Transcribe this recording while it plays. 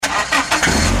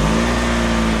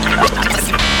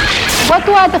what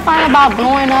do I define about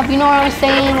growing up? You know what I'm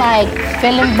saying? Like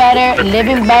feeling better,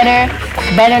 living better,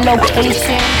 better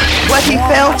location. What he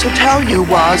failed to tell you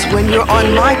was, when you're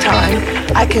on my time,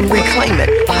 I can reclaim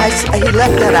it. He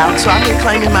left that out, so I'm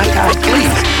reclaiming my time. Please,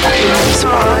 can you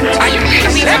respond?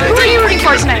 Who are you rooting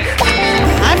for tonight?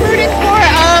 I'm rooting for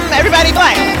everybody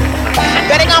black.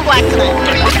 Betting on black tonight.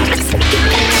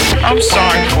 I'm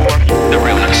sorry for the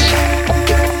realness.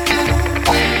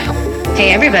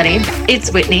 Hey everybody,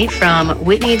 it's Whitney from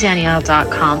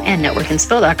WhitneyDanielle.com and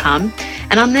NetworkandSpill.com.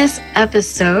 And on this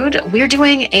episode, we're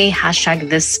doing a hashtag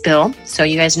This Spill. So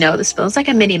you guys know The Spill is like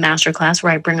a mini masterclass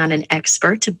where I bring on an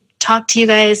expert to talk to you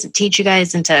guys, teach you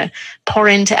guys, and to pour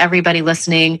into everybody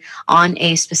listening on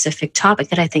a specific topic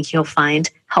that I think you'll find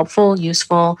helpful,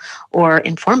 useful, or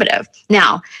informative.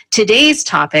 Now, today's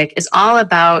topic is all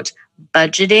about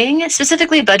budgeting,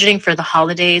 specifically budgeting for the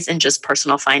holidays and just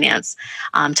personal finance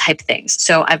type things.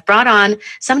 So I've brought on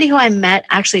somebody who I met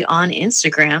actually on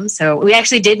Instagram. So we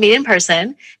actually did meet in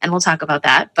person, and we'll talk about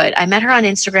that. But I met her on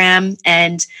Instagram,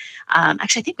 and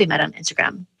actually I think we met on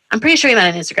Instagram. I'm pretty sure we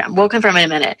met on Instagram. We'll confirm in a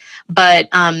minute. But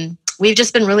we've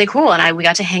just been really cool. And we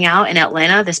got to hang out in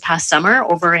Atlanta this past summer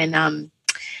over in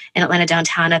Atlanta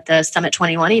downtown at the Summit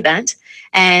 21 event.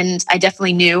 And I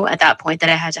definitely knew at that point that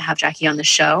I had to have Jackie on the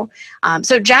show.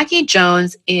 So Jackie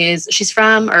Jones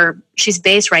she's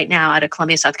based right now out of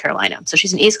Columbia, South Carolina. So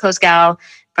she's an East Coast gal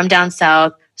from down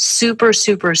south, super,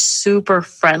 super, super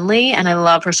friendly. And I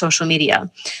love her social media.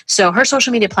 So her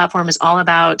social media platform is all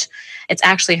about, it's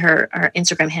actually her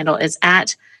Instagram handle is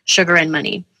at Sugar and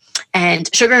Money.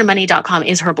 And sugarandmoney.com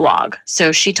is her blog.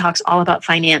 So she talks all about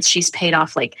finance. She's paid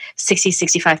off like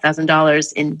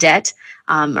 $65,000 in debt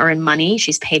or in money.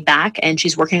 She's paid back, and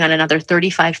she's working on another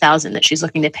 $35,000 that she's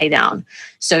looking to pay down.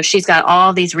 So she's got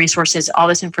all these resources, all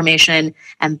this information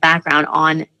and background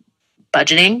on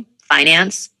budgeting,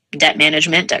 finance, debt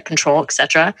management, debt control,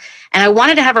 etc. And I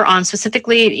wanted to have her on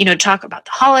specifically, to talk about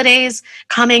the holidays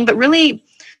coming, but really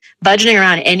budgeting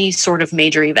around any sort of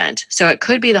major event. So it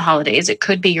could be the holidays. It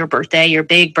could be your birthday, your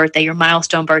big birthday, your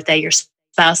milestone birthday, your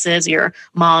spouse's, your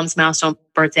mom's milestone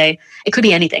birthday. It could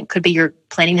be anything. It could be you're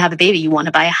planning to have a baby. You want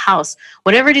to buy a house.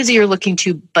 Whatever it is that you're looking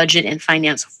to budget and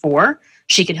finance for,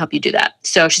 she can help you do that.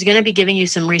 So she's going to be giving you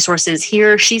some resources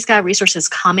here. She's got resources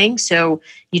coming. So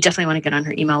you definitely want to get on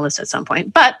her email list at some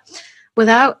point. But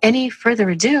without any further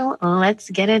ado,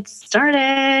 let's get it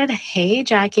started. Hey,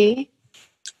 Jackie.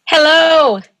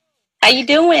 Hello. How you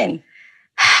doing?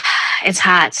 It's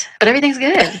hot, but everything's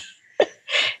good.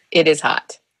 It is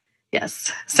hot.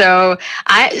 Yes. So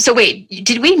wait,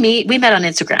 did we meet? We met on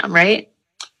Instagram, right?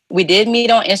 We did meet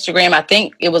on Instagram. I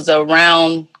think it was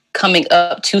around coming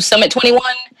up to Summit 21.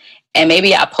 And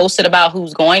maybe I posted about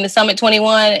who's going to Summit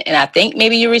 21. And I think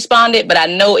maybe you responded, but I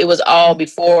know it was all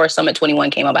before Summit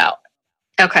 21 came about.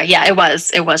 Okay. Yeah, it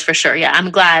was for sure. Yeah.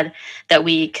 I'm glad that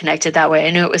we connected that way.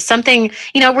 I knew it was something,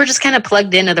 we're just kind of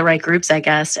plugged into the right groups, I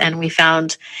guess. And we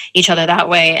found each other that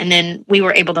way. And then we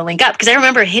were able to link up, because I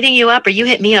remember hitting you up, or you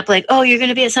hit me up like, oh, you're going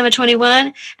to be at Summit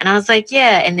 21. And I was like,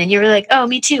 yeah. And then you were like, oh,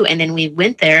 me too. And then we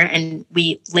went there and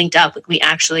we linked up. Like, we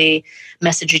actually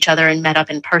messaged each other and met up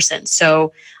in person.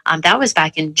 So that was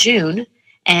back in June.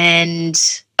 And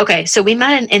okay, so we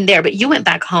met in there, but you went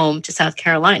back home to South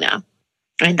Carolina.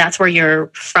 And that's where you're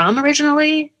from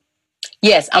originally?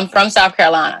 Yes, I'm from South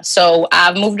Carolina. So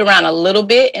I've moved around a little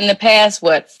bit in the past,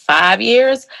 5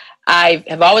 years? I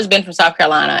have always been from South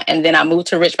Carolina. And then I moved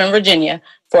to Richmond, Virginia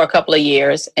for a couple of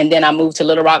years. And then I moved to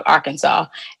Little Rock, Arkansas.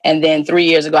 And then 3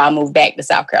 years ago, I moved back to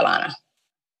South Carolina.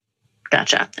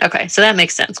 Gotcha. Okay. So that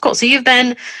makes sense. Cool. So you've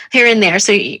been here and there.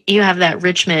 So you have that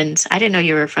Richmond. I didn't know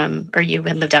you were from, or you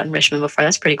had lived out in Richmond before.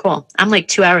 That's pretty cool. I'm like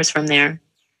 2 hours from there.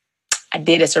 I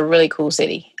did. It's a really cool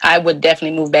city. I would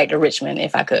definitely move back to Richmond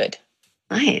if I could.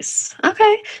 Nice.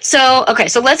 Okay. So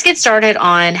let's get started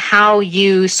on how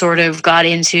you sort of got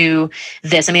into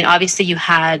this. I mean, obviously you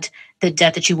had the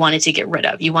debt that you wanted to get rid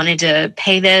of. You wanted to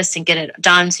pay this and get it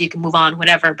done so you can move on,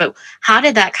 whatever. But how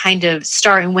did that kind of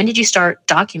start, and when did you start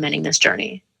documenting this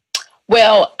journey?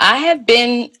 Well, I had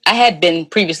been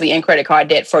previously in credit card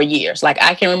debt for years. Like,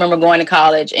 I can remember going to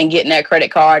college and getting that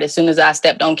credit card as soon as I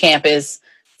stepped on campus.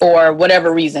 For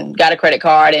whatever reason, got a credit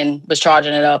card and was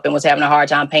charging it up and was having a hard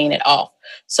time paying it off.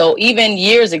 So even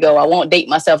years ago, I won't date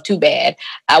myself too bad,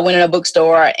 I went in a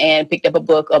bookstore and picked up a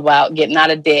book about getting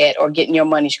out of debt or getting your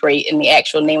money straight. And the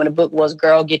actual name of the book was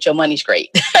Girl, Get Your Money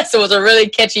Straight. So it was a really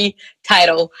catchy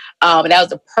title. And that was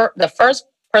the first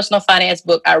personal finance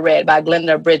book I read by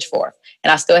Glenda Bridgeforth.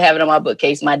 And I still have it on my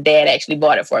bookcase. My dad actually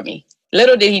bought it for me.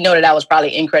 Little did he know that I was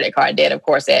probably in credit card debt, of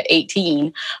course, at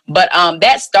 18. But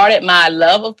that started my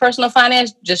love of personal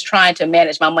finance, just trying to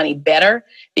manage my money better.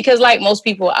 Because like most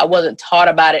people, I wasn't taught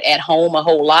about it at home a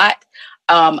whole lot,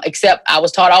 except I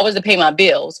was taught always to pay my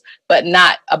bills, but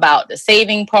not about the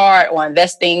saving part or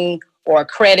investing or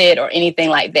credit or anything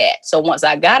like that. So once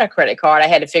I got a credit card, I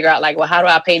had to figure out like, well, how do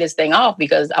I pay this thing off?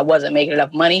 Because I wasn't making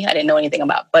enough money. I didn't know anything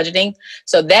about budgeting.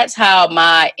 So that's how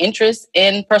my interest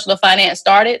in personal finance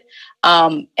started.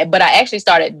 But I actually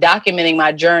started documenting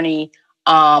my journey.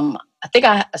 I think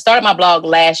I started my blog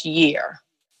last year.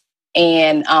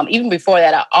 And even before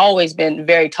that, I've always been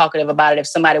very talkative about it if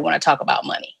somebody want to talk about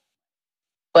money.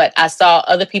 But I saw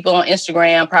other people on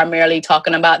Instagram primarily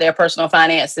talking about their personal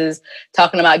finances,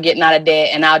 talking about getting out of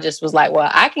debt. And I just was like,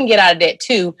 well, I can get out of debt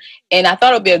too. And I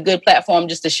thought it would be a good platform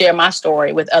just to share my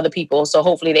story with other people. So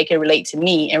hopefully they can relate to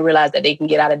me and realize that they can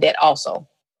get out of debt also.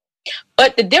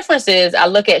 But the difference is I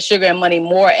look at Sugar and Money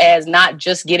more as not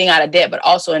just getting out of debt, but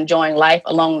also enjoying life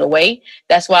along the way.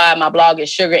 That's why my blog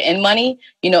is Sugar and Money,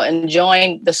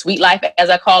 enjoying the sweet life, as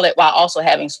I call it, while also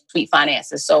having sweet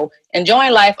finances. So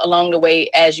enjoying life along the way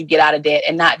as you get out of debt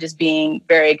and not just being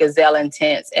very gazelle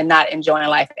intense and not enjoying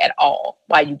life at all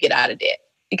while you get out of debt.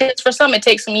 Because for some, it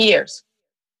takes some years.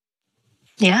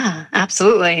 Yeah,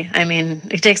 absolutely. I mean,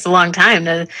 it takes a long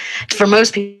time for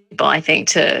most people, I think,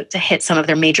 to hit some of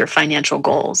their major financial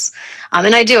goals.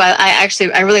 And I do.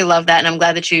 I really love that, and I'm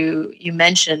glad that you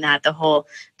mentioned that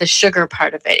the sugar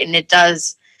part of it, and it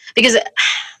does because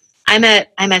I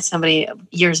met somebody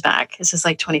years back. This is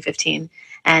like 2015,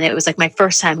 and it was like my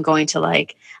first time going to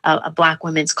like a Black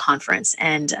women's conference,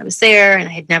 and I was there, and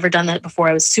I had never done that before.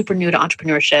 I was super new to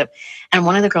entrepreneurship, and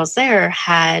one of the girls there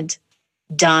had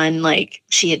done like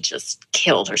she had just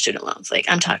killed her student loans. Like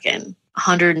I'm talking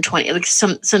 120, like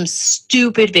some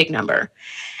stupid big number.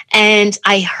 And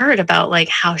I heard about like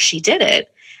how she did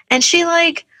it. And she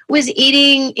like was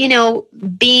eating,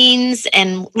 beans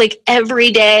and like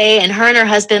every day. And her and her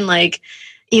husband like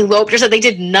eloped or something. They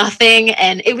did nothing.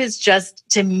 And it was just,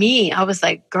 to me, I was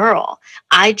like, girl,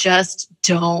 I just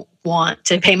don't want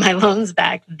to pay my loans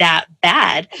back that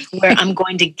bad where I'm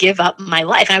going to give up my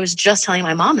life. And I was just telling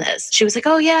my mom this. She was like,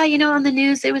 oh yeah, on the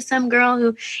news, there was some girl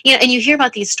who, and you hear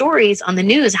about these stories on the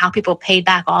news, how people paid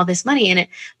back all this money. And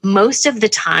most of the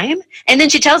time, and then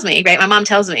she tells me, right, my mom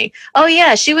tells me, oh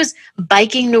yeah, she was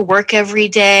biking to work every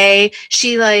day.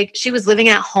 She was living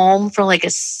at home for like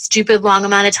a stupid long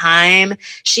amount of time.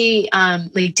 She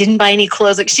didn't buy any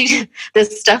clothes. Like the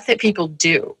stuff that people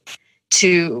do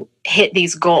to hit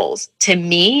these goals, to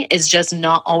me, is just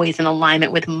not always in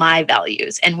alignment with my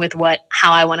values and with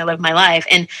how I want to live my life.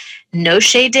 And no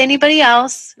shade to anybody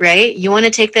else, right? You want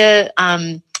to take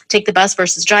the bus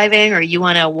versus driving, or you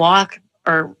want to walk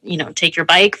or, take your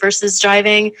bike versus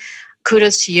driving.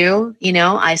 Kudos to you.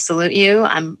 I salute you.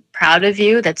 I'm proud of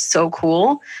you. That's so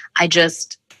cool.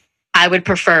 I would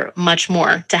prefer much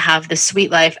more to have the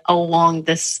sweet life along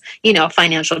this,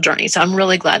 financial journey. So I'm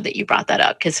really glad that you brought that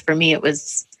up, because for me, it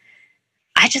was,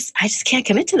 I just can't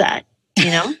commit to that,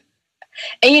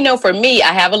 And, for me,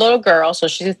 I have a little girl, so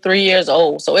she's 3 years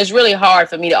old. So it's really hard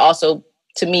for me to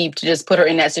just put her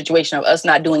in that situation of us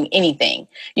not doing anything.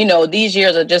 These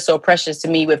years are just so precious to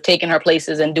me with taking her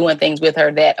places and doing things with her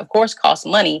that, of course, cost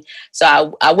money.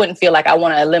 So I wouldn't feel like I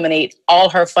want to eliminate all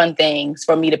her fun things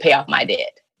for me to pay off my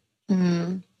debt.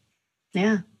 Mm-hmm.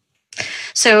 Yeah.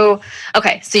 So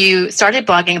you started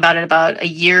blogging about it about a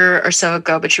year or so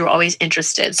ago, but you were always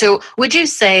interested. So would you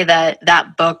say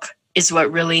that book is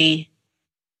what really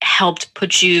helped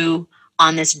put you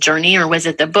on this journey, or was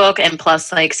it the book and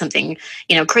plus like something,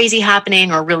 crazy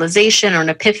happening or realization or an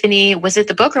epiphany? Was it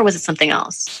the book or was it something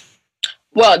else?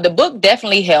 Well, the book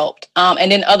definitely helped.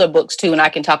 And then other books too, and I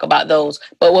can talk about those.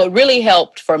 But what really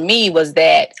helped for me was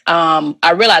that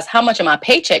I realized how much of my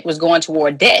paycheck was going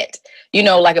toward debt.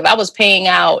 Like if I was paying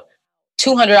out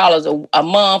 $200 a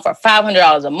month or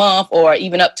 $500 a month, or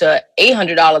even up to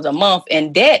 $800 a month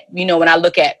in debt, when I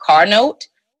look at car note,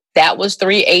 that was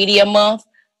 $380 a month.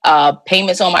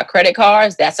 Payments on my credit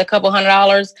cards, that's a couple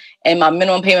 $100. And my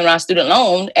minimum payment on my student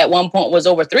loan at one point was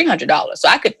over $300. So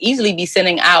I could easily be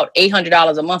sending out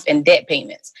 $800 a month in debt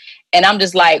payments. And I'm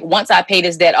just like, once I pay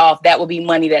this debt off, that will be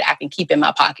money that I can keep in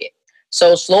my pocket.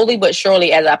 So slowly but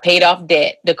surely, as I paid off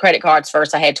debt, the credit cards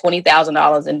first, I had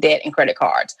 $20,000 in debt and credit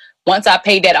cards. Once I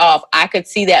paid that off, I could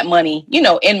see that money,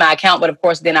 in my account. But of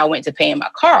course, then I went to paying my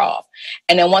car off.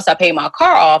 And then once I paid my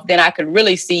car off, then I could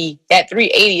really see that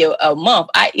 $380 a month.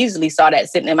 I easily saw that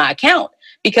sitting in my account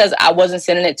because I wasn't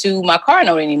sending it to my car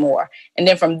note anymore. And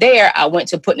then from there, I went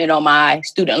to putting it on my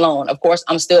student loan. Of course,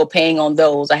 I'm still paying on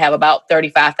those. I have about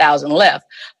 $35,000 left.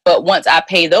 But once I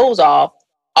pay those off,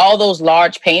 all those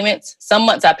large payments, some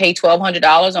months I pay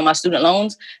 $1,200 on my student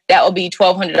loans. That will be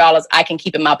 $1,200 I can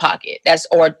keep in my pocket. That's,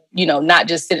 or, not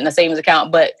just sit in a savings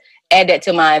account, but add that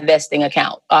to my investing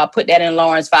account. Put that in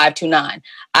Lawrence 529.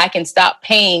 I can stop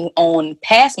paying on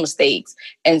past mistakes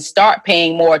and start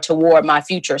paying more toward my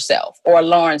future self or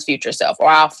Lauren's future self or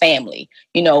our family.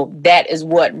 That is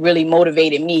what really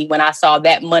motivated me when I saw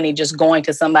that money just going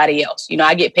to somebody else.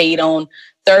 I get paid on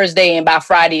Thursday and by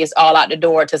Friday it's all out the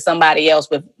door to somebody else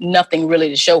with nothing really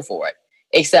to show for it,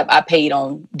 except I paid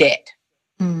on debt.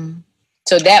 Mm.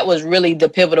 So that was really the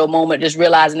pivotal moment, just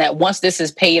realizing that once this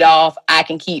is paid off, I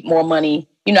can keep more money.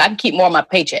 I can keep more of my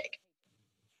paycheck.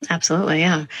 Absolutely,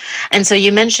 yeah. And so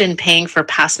you mentioned paying for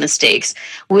past mistakes.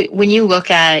 When you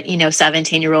look at,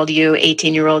 17-year-old you,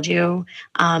 18-year-old you,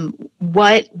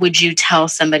 what would you tell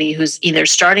somebody who's either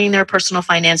starting their personal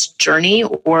finance journey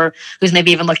or who's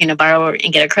maybe even looking to borrow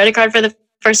and get a credit card for the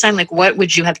first time? Like, what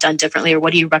would you have done differently, or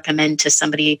what do you recommend to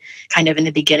somebody kind of in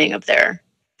the beginning of their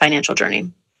financial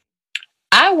journey?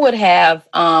 I would have,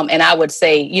 and I would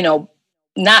say,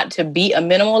 not to be a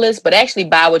minimalist, but actually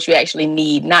buy what you actually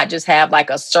need, not just have like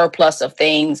a surplus of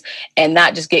things and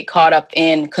not just get caught up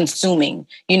in consuming,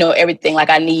 everything. Like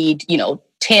I need,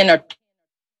 10 or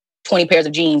 20 pairs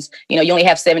of jeans. You only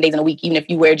have 7 days in a week. Even if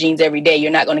you wear jeans every day,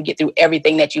 you're not going to get through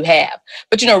everything that you have.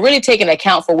 But, really taking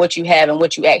account for what you have and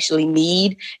what you actually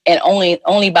need and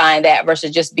only buying that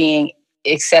versus just being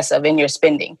excessive in your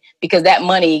spending, because that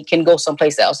money can go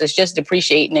someplace else. It's just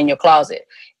depreciating in your closet.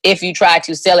 If you try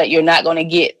to sell it, you're not going to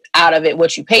get out of it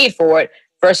what you paid for it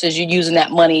versus you using that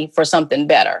money for something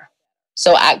better.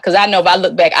 So because I know if I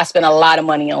look back, I spent a lot of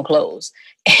money on clothes.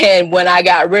 And when I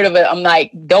got rid of it, I'm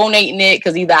like donating it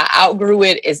because either I outgrew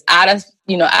it, it's out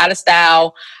of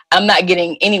style. I'm not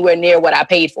getting anywhere near what I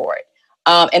paid for it.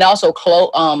 And also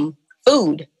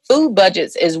food. Food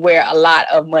budgets is where a lot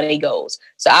of money goes.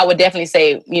 So I would definitely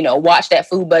say, watch that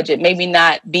food budget, maybe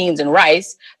not beans and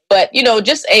rice, but,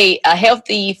 just a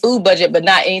healthy food budget, but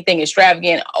not anything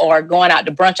extravagant or going out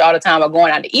to brunch all the time or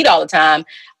going out to eat all the time.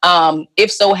 If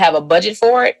so, have a budget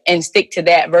for it and stick to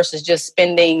that versus just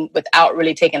spending without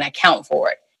really taking account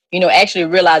for it. Actually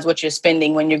realize what you're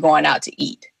spending when you're going out to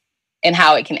eat and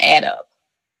how it can add up.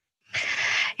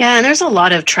 Yeah, and there's a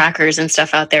lot of trackers and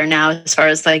stuff out there now as far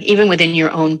as like even within your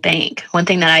own bank. One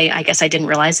thing that I guess I didn't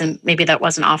realize, and maybe that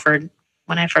wasn't offered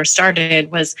when I first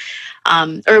started, was,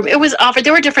 or it was offered,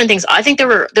 there were different things. I think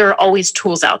there are always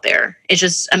tools out there. It's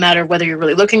just a matter of whether you're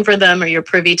really looking for them or you're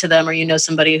privy to them or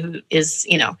somebody who is,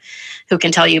 who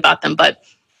can tell you about them. But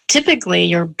typically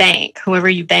your bank, whoever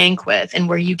you bank with and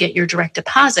where you get your direct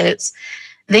deposits,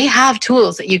 they have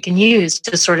tools that you can use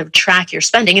to sort of track your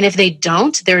spending. And if they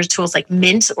don't, there's tools like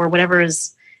Mint or whatever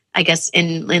is, I guess,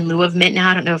 in lieu of Mint now.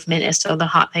 I don't know if Mint is still the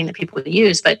hot thing that people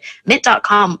use, but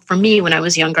Mint.com, for me, when I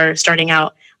was younger, starting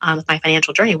out with my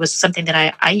financial journey, was something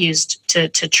that I used to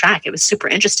track. It was super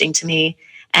interesting to me.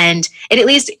 And it at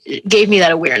least gave me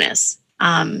that awareness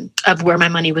of where my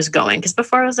money was going. Because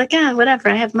before I was like, yeah, whatever,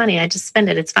 I have money, I just spend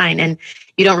it, it's fine. And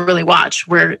you don't really watch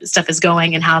where stuff is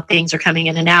going and how things are coming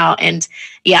in and out. And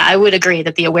yeah, I would agree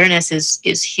that the awareness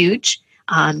is huge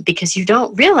because you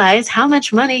don't realize how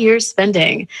much money you're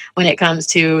spending when it comes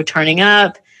to turning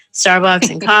up, Starbucks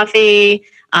and coffee,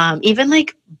 even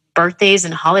like birthdays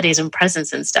and holidays and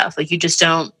presents and stuff. Like you just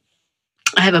don't.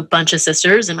 I have a bunch of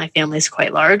sisters and my family is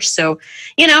quite large. So,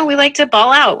 we like to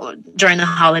ball out during the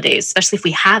holidays, especially if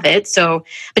we have it. So,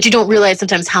 but you don't realize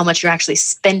sometimes how much you're actually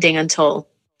spending until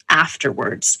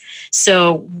afterwards.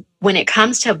 So when it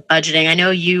comes to budgeting, I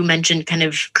know you mentioned kind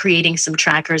of creating some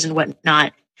trackers and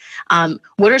whatnot.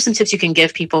 What are some tips you can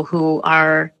give people who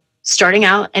are starting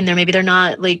out and they're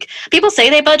not like, people say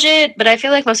they budget, but I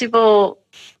feel like most people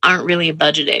aren't really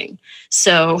budgeting.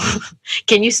 So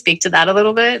can you speak to that a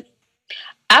little bit?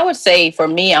 I would say for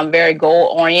me, I'm very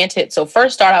goal oriented. So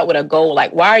first start out with a goal.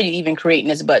 Like, why are you even creating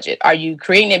this budget? Are you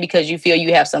creating it because you feel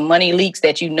you have some money leaks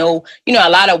that a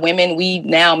lot of women, we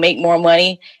now make more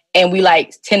money and we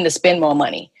tend to spend more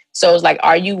money. So it's like,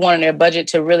 are you wanting their budget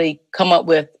to really come up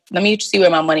with, let me see where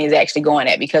my money is actually going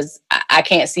at because I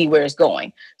can't see where it's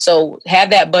going. So have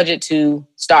that budget to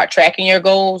start tracking your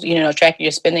goals, tracking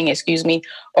your spending,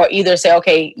 or either say,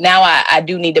 okay, now I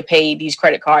do need to pay these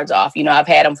credit cards off. I've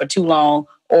had them for too long.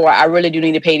 Or I really do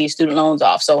need to pay these student loans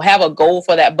off. So have a goal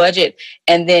for that budget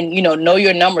and then, know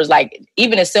your numbers, like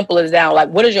even as simple as down, like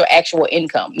what is your actual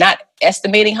income? Not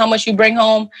estimating how much you bring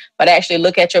home, but actually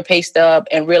look at your pay stub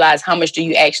and realize how much do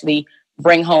you actually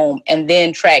bring home, and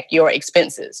then track your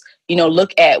expenses.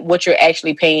 Look at what you're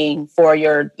actually paying for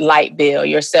your light bill,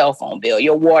 your cell phone bill,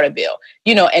 your water bill,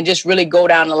 and just really go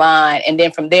down the line. And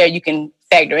then from there, you can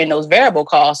factor in those variable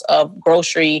costs of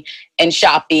grocery and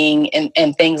shopping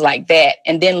and things like that.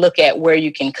 And then look at where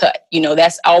you can cut.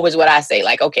 That's always what I say.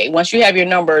 Like, okay, once you have your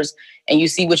numbers and you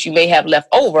see what you may have left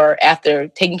over after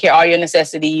taking care of all your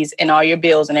necessities and all your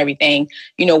bills and everything,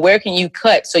 where can you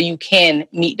cut so you can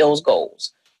meet those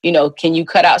goals? Can you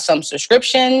cut out some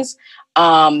subscriptions?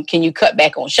 Can you cut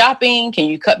back on shopping? Can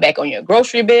you cut back on your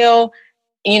grocery bill?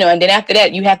 And then after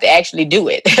that, you have to actually do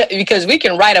it because we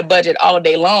can write a budget all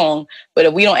day long, but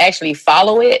if we don't actually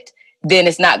follow it, then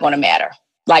it's not going to matter.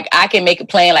 Like I can make a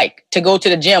plan like to go to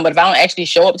the gym, but if I don't actually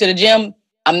show up to the gym,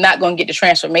 I'm not going to get the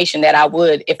transformation that I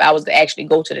would if I was to actually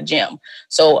go to the gym.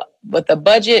 So with the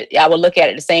budget, I would look at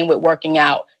it the same with working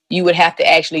out. You would have to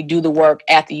actually do the work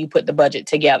after you put the budget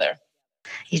together.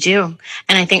 You do.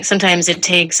 And I think sometimes it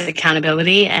takes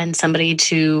accountability and somebody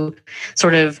to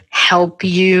sort of help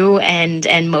you and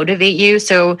motivate you.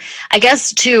 So I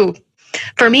guess too,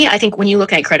 for me, I think when you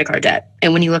look at credit card debt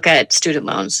and when you look at student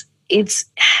loans, it's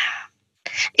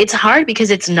hard because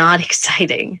it's not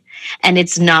exciting and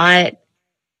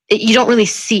you don't really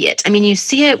see it. I mean, you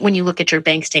see it when you look at your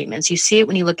bank statements. You see it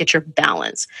when you look at your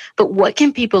balance. But what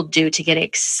can people do to get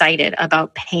excited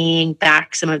about paying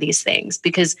back some of these things?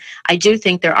 Because I do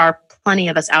think there are plenty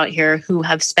of us out here who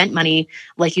have spent money,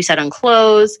 like you said, on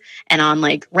clothes and on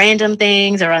like random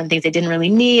things or on things they didn't really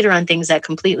need or on things that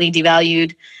completely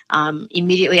devalued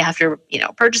immediately after,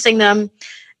 purchasing them.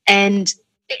 And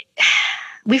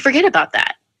we forget about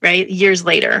that. Right? Years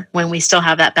later, when we still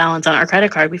have that balance on our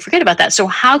credit card, we forget about that. So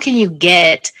how can you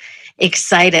get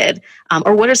excited?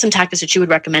 Or what are some tactics that you would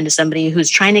recommend to somebody who's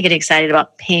trying to get excited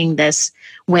about paying this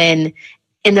when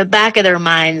in the back of their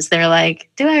minds, they're like,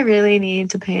 do I really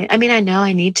need to pay? I mean, I know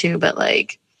I need to, but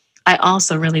like, I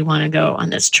also really want to go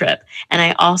on this trip. And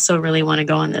I also really want to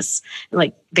go on this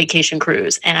like vacation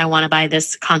cruise. And I want to buy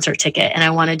this concert ticket and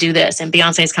I want to do this. And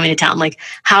Beyonce is coming to town. Like,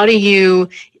 how do you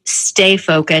stay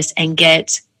focused and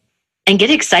get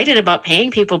excited about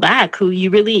paying people back who you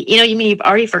really, you've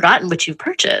already forgotten what you've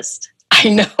purchased? I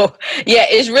know. Yeah,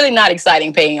 it's really not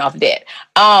exciting paying off debt.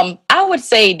 I would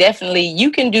say definitely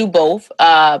you can do both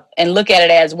and look at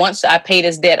it as once I pay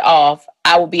this debt off,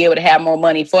 I will be able to have more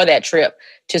money for that trip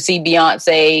to see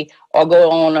Beyonce or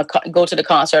go to the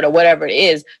concert or whatever it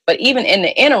is. But even in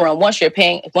the interim, once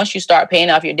you start paying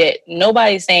off your debt,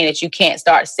 nobody's saying that you can't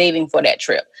start saving for that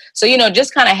trip. So,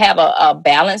 just kind of have a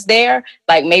balance there.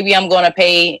 Like maybe I'm going to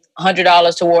pay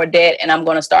 $100 toward debt and I'm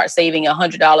going to start saving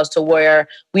 $100 to where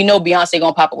we know Beyonce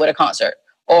going to pop up with a concert.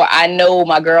 Or I know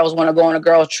my girls want to go on a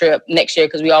girls trip next year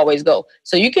because we always go.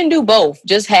 So you can do both.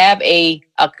 Just have a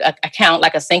account,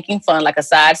 like a sinking fund, like a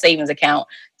side savings account,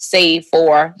 save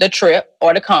for the trip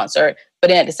or the concert, but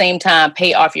then at the same time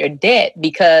pay off your debt,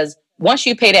 because once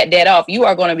you pay that debt off, you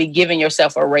are going to be giving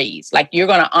yourself a raise. Like you're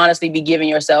going to honestly be giving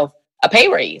yourself a pay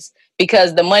raise,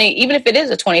 because the money, even if it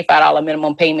is a $25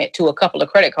 minimum payment to a couple of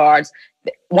credit cards,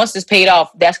 once it's paid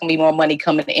off, that's going to be more money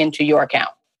coming into your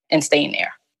account and staying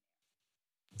there.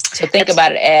 So think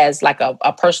about it as like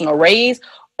a personal raise,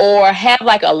 or have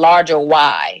like a larger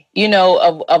why,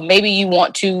 of maybe you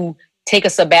want to take a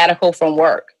sabbatical from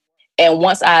work. And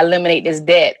once I eliminate this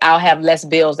debt, I'll have less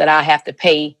bills that I'll have to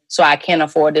pay so I can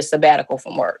afford this sabbatical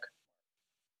from work.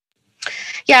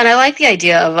 Yeah, and I like the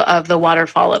idea of the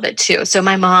waterfall of it too. So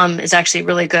my mom is actually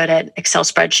really good at Excel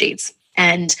spreadsheets.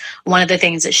 And one of the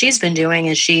things that she's been doing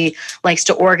is she likes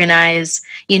to organize,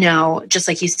 just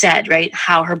like you said, right,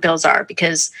 how her bills are,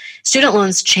 because student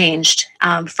loans changed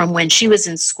from when she was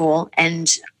in school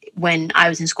and when I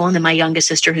was in school. And then my youngest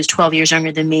sister, who's 12 years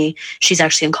younger than me, she's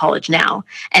actually in college now.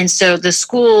 And so the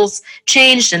schools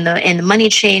changed and the money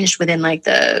changed within like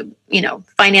the,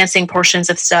 financing portions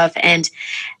of stuff. And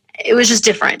it was just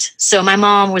different. So my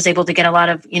mom was able to get a lot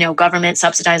of, government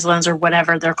subsidized loans or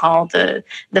whatever they're called, the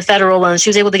federal loans. She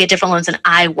was able to get different loans than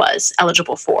I was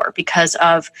eligible for because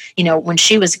of, when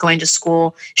she was going to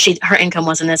school, her income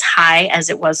wasn't as high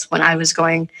as it was when I was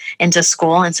going into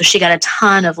school. And so she got a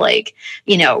ton of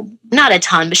not a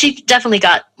ton, but she definitely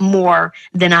got more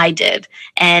than I did.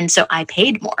 And so I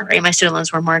paid more, right? My student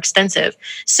loans were more expensive.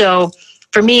 So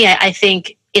for me, I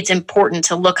think it's important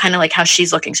to look kind of like how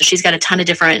she's looking. So she's got a ton of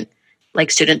different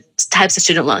types of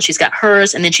student loans. She's got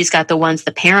hers, and then she's got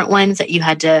the parent ones that you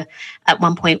had to, at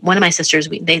one point, one of my sisters,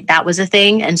 that was a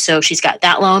thing. And so she's got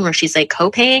that loan where she's like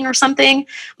co-paying or something,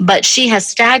 but she has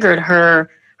staggered her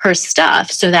her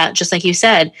stuff, so that, just like you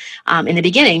said in the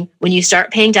beginning, when you start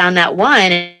paying down that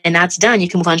one and that's done, you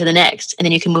can move on to the next, and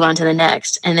then you can move on to the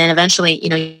next, and then eventually,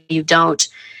 you don't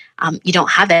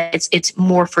have that. It's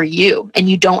more for you, and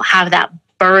you don't have that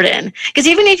burden. Because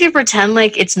even if you pretend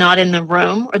like it's not in the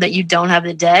room or that you don't have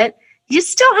the debt, you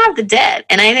still have the debt.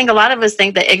 And I think a lot of us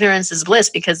think that ignorance is bliss,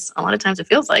 because a lot of times it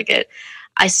feels like it.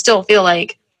 I still feel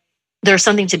like there's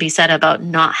something to be said about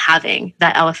not having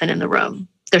that elephant in the room.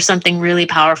 There's something really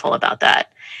powerful about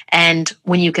that. And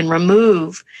when you can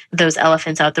remove those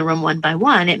elephants out the room one by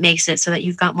one, it makes it so that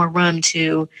you've got more room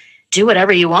to do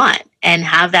whatever you want and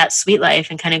have that sweet life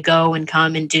and kind of go and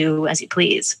come and do as you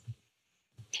please.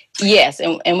 Yes,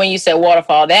 and when you say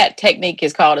waterfall, that technique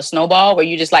is called a snowball, where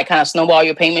you just like kind of snowball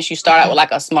your payments. You start out with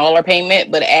like a smaller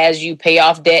payment, but as you pay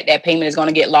off debt, that payment is going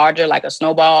to get larger, like a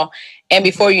snowball. And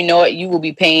before you know it, you will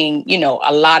be paying,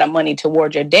 a lot of money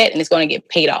towards your debt, and it's going to get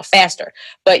paid off faster.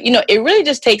 But, it really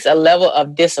just takes a level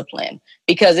of discipline,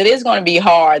 because it is going to be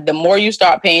hard. The more you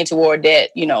start paying toward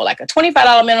debt, like a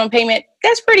 $25 minimum payment,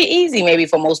 that's pretty easy maybe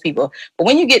for most people. But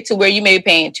when you get to where you may be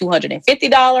paying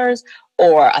 $250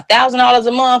 or $1,000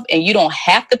 a month, and you don't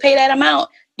have to pay that amount,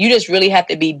 you just really have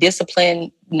to be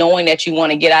disciplined, knowing that you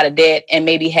want to get out of debt, and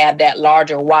maybe have that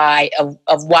larger why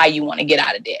of why you want to get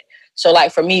out of debt. So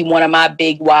like for me, one of my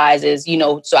big whys is,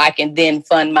 so I can then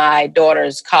fund my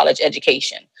daughter's college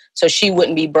education, so she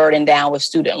wouldn't be burdened down with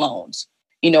student loans,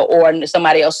 or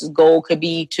somebody else's goal could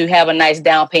be to have a nice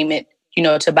down payment,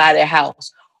 to buy their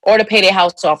house or to pay their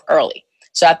house off early.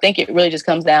 So I think it really just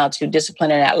comes down to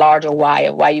discipline and that larger why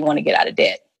of why you want to get out of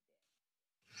debt.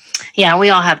 Yeah, we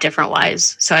all have different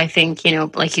whys. So I think,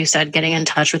 like you said, getting in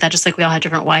touch with that, just like we all have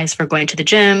different whys for going to the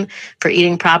gym, for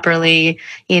eating properly,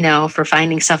 for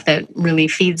finding stuff that really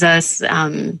feeds us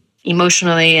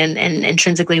emotionally and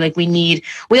intrinsically. Like we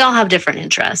all have different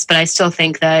interests, but I still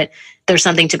think that there's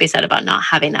something to be said about not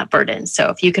having that burden. So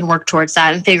if you can work towards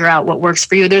that and figure out what works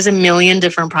for you, there's a million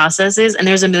different processes, and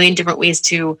there's a million different ways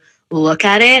to look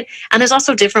at it. And there's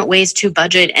also different ways to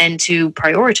budget and to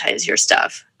prioritize your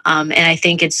stuff. And I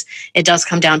think it does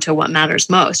come down to what matters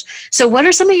most. So what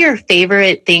are some of your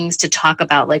favorite things to talk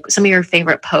about? Like some of your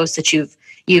favorite posts that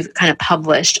you've kind of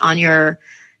published on your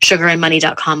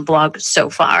sugarandmoney.com blog so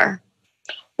far?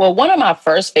 Well, one of my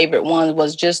first favorite ones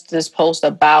was just this post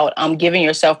about giving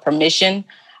yourself permission.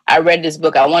 I read this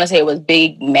book. I want to say it was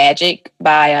Big Magic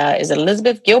by, is it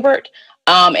Elizabeth Gilbert?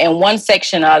 And one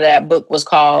section of that book was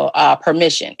called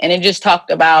Permission. And it just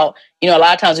talked about, a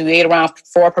lot of times we wait around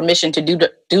for permission to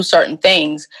do certain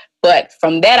things. But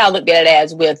from that, I looked at it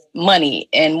as with money.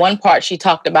 And one part she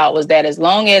talked about was that as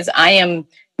long as I am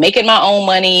making my own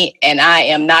money and I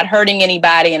am not hurting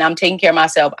anybody and I'm taking care of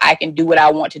myself, I can do what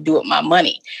I want to do with my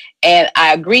money. And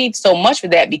I agreed so much with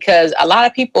that, because a lot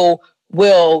of people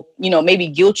will, maybe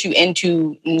guilt you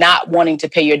into not wanting to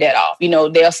pay your debt off.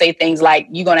 They'll say things like,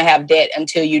 you're going to have debt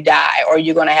until you die, or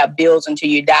you're going to have bills until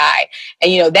you die.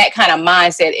 And, that kind of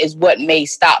mindset is what may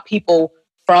stop people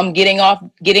from getting out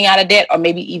of debt, or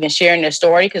maybe even sharing their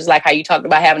story. Because like how you talked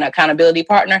about having an accountability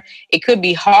partner, it could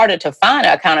be harder to find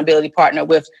an accountability partner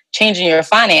with changing your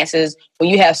finances when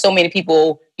you have so many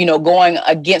people, going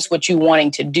against what you're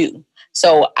wanting to do.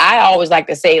 So I always like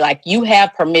to say, like, you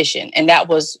have permission. And that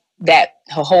was that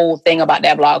whole thing about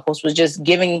that blog post, was just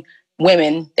giving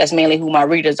women, that's mainly who my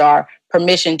readers are,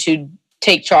 permission to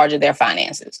take charge of their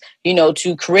finances,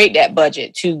 to create that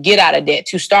budget, to get out of debt,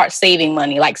 to start saving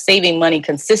money, like saving money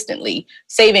consistently,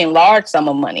 saving large sum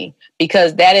of money,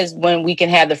 because that is when we can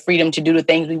have the freedom to do the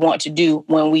things we want to do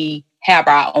when we have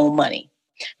our own money.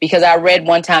 Because I read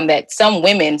one time that some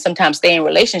women sometimes stay in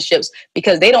relationships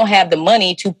because they don't have the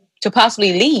money to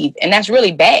possibly leave. And that's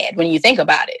really bad when you think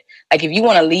about it. Like if you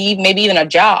want to leave, maybe even a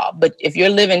job, but if you're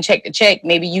living check to check,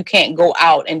 maybe you can't go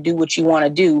out and do what you want to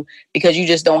do because you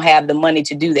just don't have the money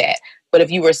to do that. But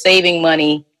if you were saving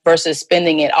money versus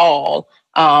spending it all,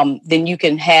 then you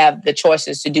can have the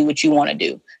choices to do what you want to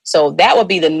do. So that would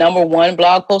be the number one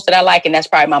blog post that I like. And that's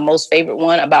probably my most favorite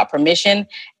one, about permission.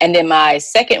 And then my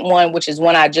second one, which is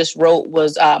one I just wrote,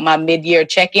 was my mid-year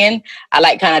check-in. I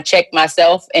like kind of check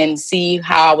myself and see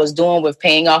how I was doing with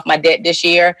paying off my debt this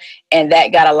year. And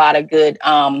that got a lot of good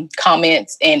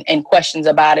comments and questions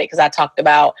about it, because I talked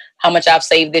about how much I've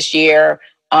saved this year,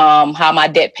 how my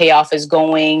debt payoff is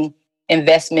going,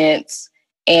 investments,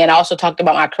 and I also talked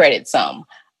about my credit some,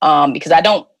 because I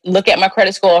don't look at my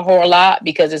credit score a whole lot,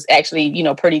 because it's actually,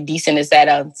 pretty decent. It's at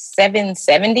a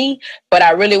 770, but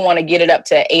I really want to get it up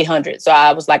to 800. So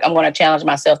I was like, I'm going to challenge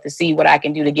myself to see what I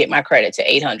can do to get my credit to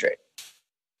 800.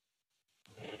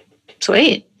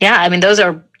 Sweet. Yeah. I mean, those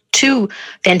are two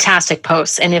fantastic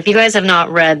posts. And if you guys have not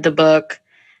read the book,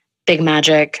 Big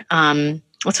Magic.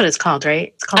 What's what it's called,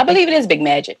 right? It's called I believe it is Big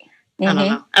Magic. I don't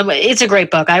know. It's a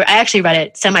great book. I actually read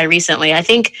it semi-recently. I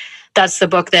think that's the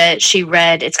book that she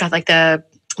read. It's got like the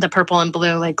purple and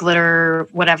blue, like glitter,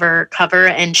 whatever cover.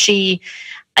 And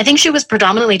I think she was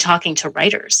predominantly talking to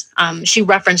writers. She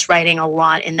referenced writing a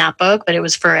lot in that book, but it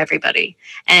was for everybody.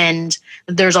 And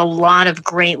there's a lot of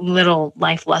great little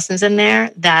life lessons in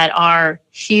there that are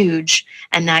huge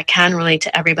and that can relate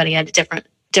to everybody at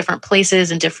different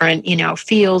places and different,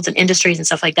 fields and industries and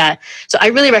stuff like that. So I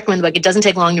really recommend the book. It doesn't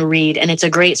take long to read, and it's a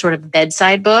great sort of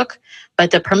bedside book.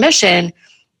 But the permission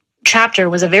chapter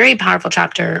was a very powerful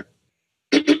chapter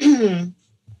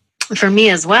for me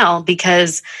as well,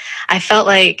 because I felt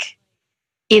like,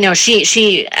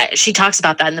 she talks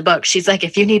about that in the book. She's like,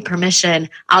 if you need permission,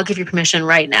 I'll give you permission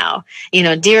right now.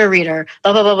 Dear reader,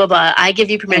 blah, blah, blah, blah, blah. I give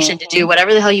you permission to do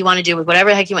whatever the hell you want to do with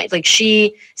whatever the heck you want. Like,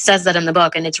 she says that in the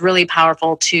book, and it's really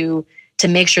powerful to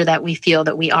make sure that we feel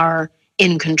that we are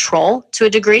in control to a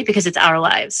degree, because it's our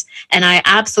lives. And I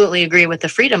absolutely agree with the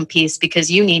freedom piece,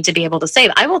 because you need to be able to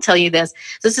save. I will tell you this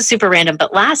is super random,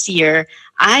 but last year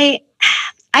I'd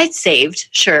saved,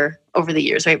 sure, over the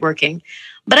years, right, working,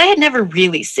 but I had never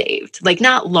really saved, like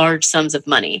not large sums of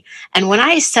money. And when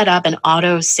I set up an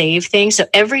auto save thing, so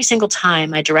every single time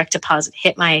my direct deposit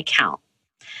hit my account,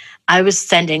 I was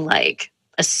sending like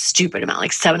a stupid amount,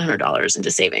 like $700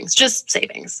 into savings, just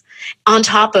savings, on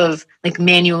top of like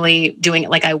manually doing it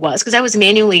like I was, because I was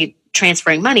manually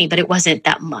transferring money, but it wasn't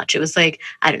that much. It was like,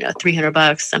 I don't know,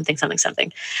 $300,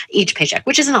 something each paycheck,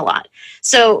 which isn't a lot.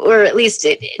 So, or at least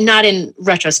not in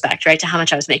retrospect, right, to how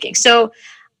much I was making. So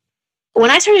when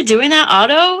I started doing that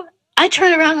auto, I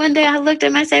turned around one day, I looked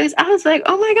at my savings, I was like,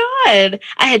 oh my God,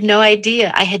 I had no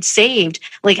idea I had saved,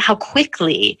 like how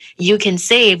quickly you can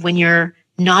save when you're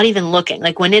not even looking,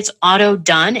 like when it's auto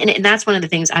done. And that's one of the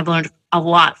things I've learned a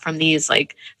lot from these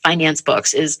like finance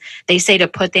books, is they say to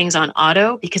put things on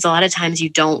auto, because a lot of times you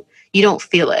don't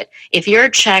feel it. If your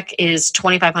check is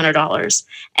 $2,500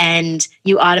 and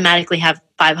you automatically have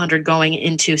 $500 going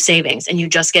into savings and you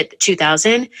just get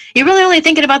 $2,000, you're really only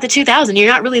thinking about the $2,000. You're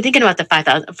not really thinking about the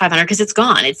 $500 because it's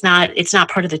gone. It's not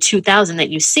part of the $2,000 that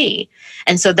you see.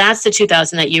 And so that's the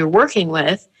 $2,000 that you're working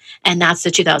with. And that's the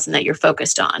 $2,000 that you're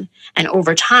focused on. And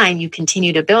over time, you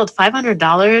continue to build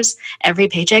 $500 every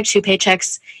paycheck, 2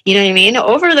 paychecks, you know what I mean?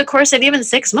 Over the course of even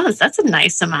 6 months, that's a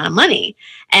nice amount of money.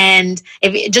 And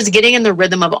just getting in the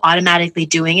rhythm of automatically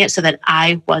doing it so that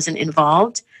I wasn't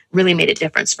involved really made a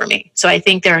difference for me. So I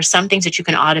think there are some things that you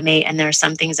can automate, and there are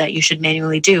some things that you should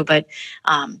manually do. But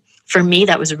for me,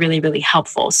 that was really, really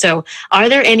helpful. So are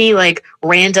there any like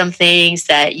random things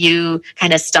that you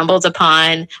kind of stumbled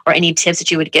upon, or any tips that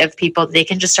you would give people that they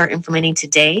can just start implementing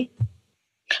today?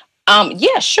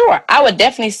 Yeah, sure. I would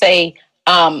definitely say,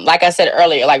 like I said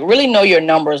earlier, like really know your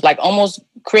numbers, like almost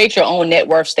create your own net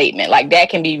worth statement. Like that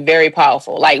can be very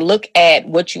powerful. Like look at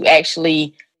what you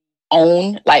actually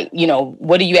own, like,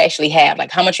 what do you actually have?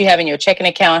 Like how much you have in your checking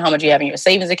account, how much you have in your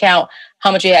savings account,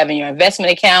 how much you have in your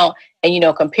investment account,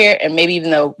 and, compare, and maybe even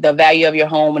the value of your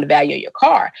home and the value of your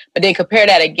car, but then compare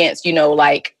that against,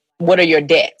 like, what are your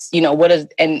debts?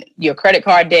 And your credit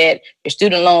card debt, your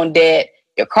student loan debt,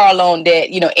 your car loan debt,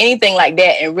 anything like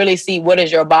that, and really see what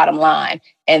is your bottom line.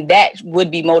 And that would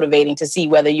be motivating to see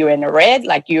whether you're in the red,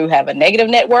 like you have a negative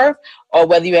net worth, or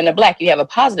whether you're in the black, you have a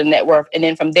positive net worth. And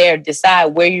then from there,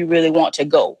 decide where you really want to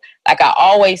go. Like I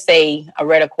always say, I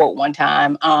read a quote one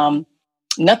time,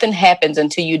 nothing happens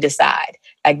until you decide.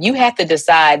 Like you have to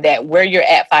decide that where you're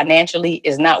at financially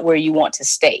is not where you want to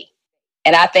stay.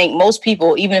 And I think most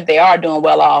people, even if they are doing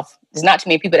well off, there's not too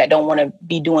many people that don't want to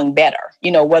be doing better,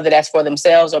 whether that's for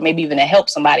themselves or maybe even to help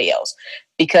somebody else.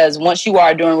 Because once you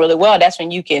are doing really well, that's when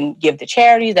you can give to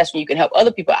charities. That's when you can help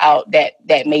other people out that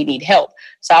may need help.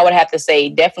 So I would have to say,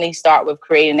 definitely start with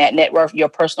creating that net worth, your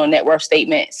personal net worth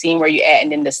statement, seeing where you're at,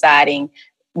 and then deciding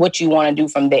what you want to do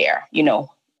from there.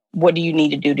 What do you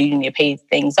need to do? Do you need to pay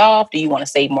things off? Do you want to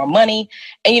save more money?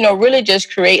 And, really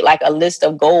just create like a list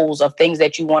of goals of things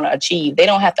that you want to achieve. They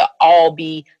don't have to all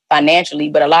be financially,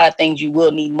 but a lot of things you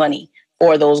will need money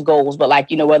for those goals. But like,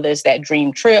 whether it's that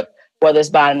dream trip, whether it's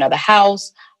buying another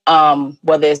house,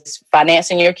 whether it's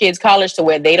financing your kids' college to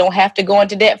where they don't have to go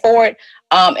into debt for it,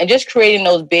 and just creating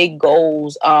those big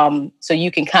goals so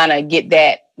you can kind of get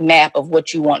that map of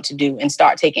what you want to do and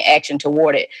start taking action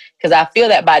toward it. Because I feel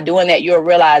that by doing that, you'll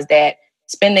realize that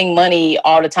spending money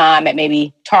all the time at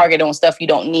maybe Target on stuff you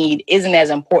don't need isn't as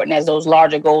important as those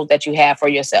larger goals that you have for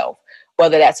yourself.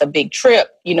 Whether that's a big trip,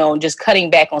 just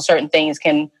cutting back on certain things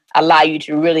can allow you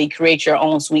to really create your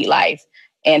own sweet life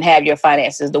and have your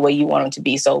finances the way you want them to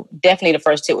be. So definitely the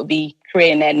first tip would be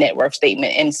creating that net worth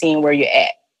statement and seeing where you're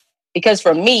at. Because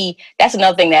for me, that's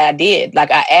another thing that I did.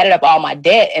 Like I added up all my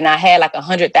debt and I had like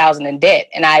 100,000 in debt.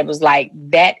 And I was like,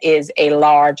 that is a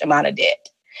large amount of debt.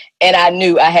 And I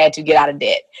knew I had to get out of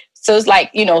debt. So it's like,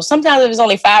 you know, sometimes if it's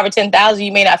only 5 or 10,000,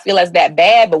 you may not feel as that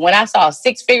bad. But when I saw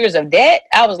 6 figures of debt,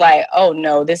 I was like, oh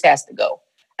no, this has to go.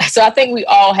 So I think we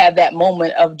all have that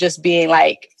moment of just being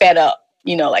like fed up,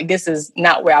 you know, like this is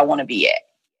not where I want to be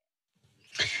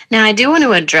at. Now, I do want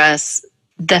to address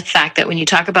the fact that when you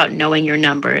talk about knowing your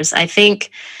numbers, I think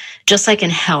just like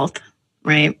in health,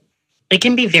 right, it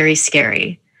can be very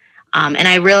scary. And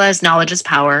I realize knowledge is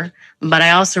power, but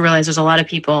I also realize there's a lot of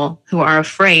people who are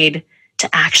afraid to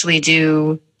actually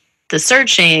do the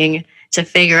searching to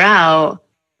figure out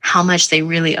how much they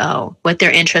really owe, what their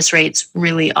interest rates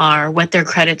really are, what their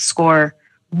credit score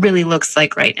really looks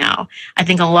like right now. I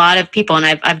think a lot of people, and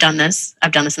I've done this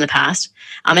in the past,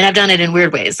 and I've done it in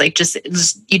weird ways, like just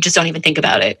you just don't even think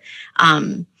about it.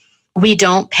 We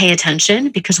don't pay attention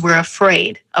because we're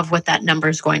afraid of what that number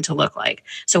is going to look like.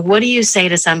 So what do you say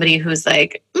to somebody who's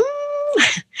like,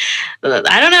 I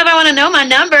don't know if I want to know my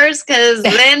numbers because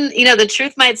then, you know, the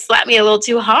truth might slap me a little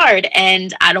too hard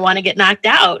and I don't want to get knocked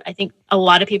out. I think a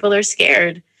lot of people are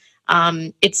scared.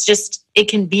 It's just, it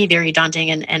can be very daunting.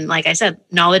 And like I said,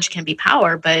 knowledge can be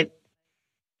power, but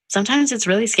sometimes it's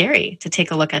really scary to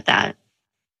take a look at that.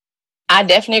 I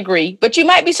definitely agree, but you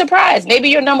might be surprised. Maybe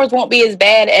your numbers won't be as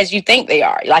bad as you think they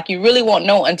are. Like you really won't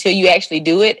know until you actually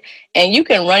do it. And you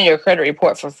can run your credit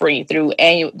report for free through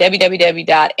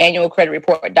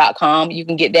www.annualcreditreport.com. You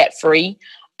can get that free.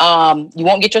 You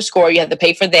won't get your score. You have to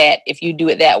pay for that if you do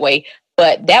it that way.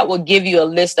 But that will give you a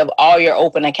list of all your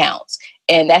open accounts.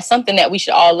 And that's something that we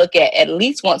should all look at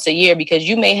least once a year because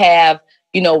you may have,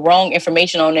 you know, wrong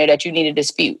information on there that you need to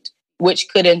dispute, which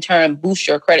could in turn boost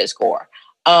your credit score.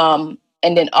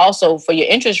 And then also for your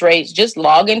interest rates, just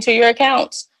log into your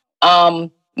accounts.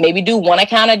 Maybe do one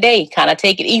account a day, kind of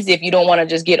take it easy if you don't want to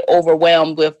just get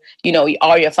overwhelmed with, you know,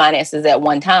 all your finances at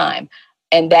one time.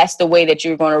 And that's the way that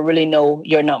you're going to really know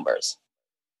your numbers.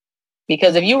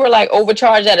 Because if you were like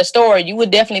overcharged at a store, you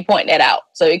would definitely point that out.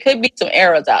 So it could be some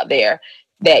errors out there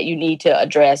that you need to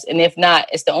address. And if not,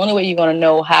 it's the only way you're going to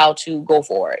know how to go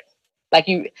for it. Like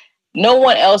no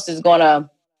one else is going to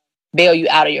bail you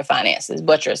out of your finances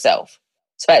but yourself.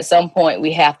 So at some point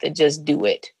we have to just do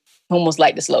it. Almost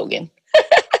like the slogan.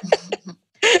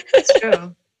 That's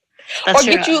true. Or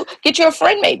get you a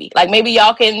friend maybe. Like maybe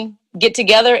y'all can get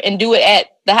together and do it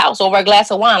at the house over a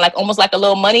glass of wine, like almost like a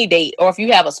little money date. Or if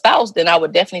you have a spouse, then I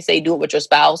would definitely say do it with your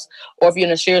spouse. Or if you're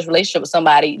in a serious relationship with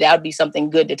somebody, that would be something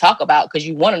good to talk about because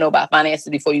you want to know about finances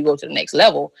before you go to the next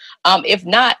level. If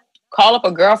not, call up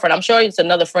a girlfriend. I'm sure it's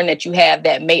another friend that you have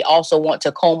that may also want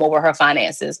to comb over her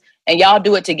finances. And y'all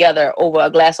do it together over a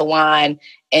glass of wine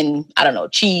and, I don't know,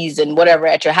 cheese and whatever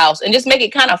at your house. And just make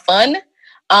it kind of fun.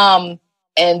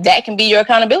 And that can be your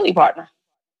accountability partner.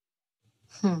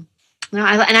 No,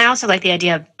 I also like the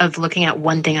idea of looking at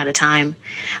one thing at a time.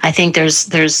 I think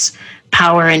there's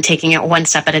power in taking it one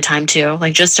step at a time too.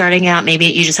 Like just starting out, maybe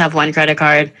you just have one credit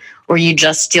card or you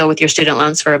just deal with your student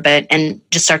loans for a bit and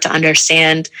just start to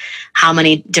understand how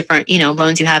many different, you know,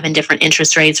 loans you have in different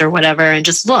interest rates or whatever, and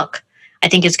just look. I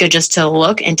think it's good just to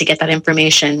look and to get that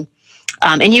information.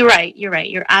 And you're right.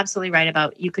 You're absolutely right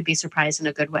about you could be surprised in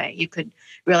a good way. You could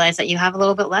realize that you have a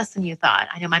little bit less than you thought.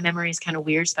 I know my memory is kind of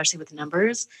weird, especially with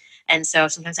numbers. And so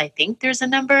sometimes I think there's a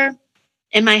number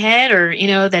in my head or, you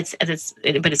know, but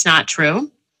it's not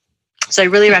true. So I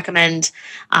really recommend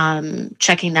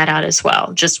checking that out as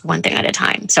well, just one thing at a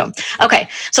time. So, okay,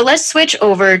 so let's switch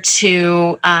over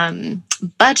to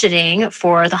budgeting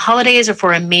for the holidays or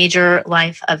for a major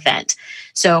life event.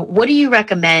 So what do you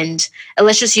recommend? And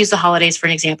let's just use the holidays for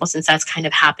an example, since that's kind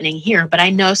of happening here. But I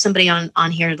know somebody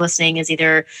on here listening is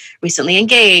either recently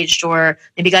engaged or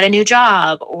maybe got a new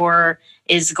job or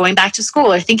is going back to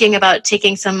school or thinking about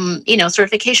taking some, you know,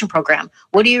 certification program.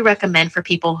 What do you recommend for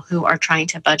people who are trying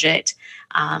to budget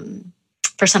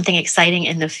for something exciting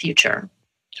in the future?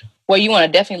 Well, you want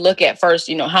to definitely look at first,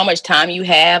 you know, how much time you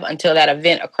have until that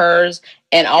event occurs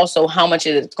and also how much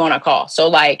it's going to cost. So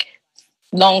like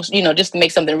long, you know, just to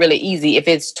make something really easy, if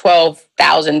it's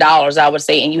 $12,000, I would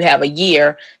say, and you have a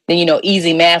year, then, you know,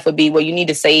 easy math would be, well, you need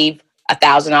to save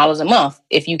 $1,000 a month.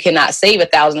 If you cannot save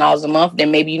 $1,000 a month,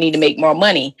 then maybe you need to make more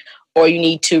money or you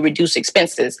need to reduce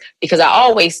expenses. Because I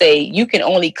always say you can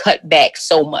only cut back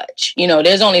so much. You know,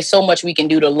 there's only so much we can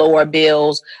do to lower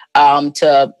bills,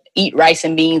 to eat rice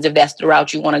and beans if that's the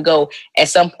route you want to go. At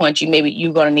some point,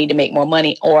 you're going to need to make more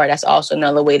money, or that's also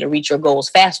another way to reach your goals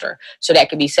faster. So that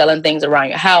could be selling things around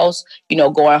your house, you know,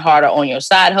 going harder on your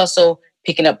side hustle,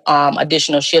 picking up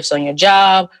additional shifts on your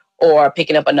job, or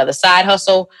picking up another side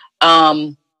hustle.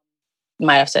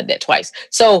 Might have said that twice.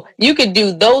 So you could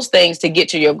do those things to get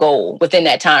to your goal within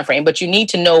that time frame, but you need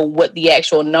to know what the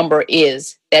actual number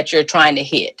is that you're trying to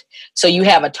hit. So you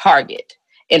have a target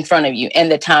in front of you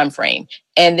and the time frame.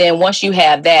 And then once you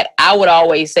have that, I would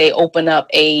always say open up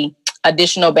a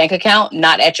additional bank account,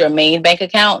 not at your main bank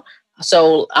account.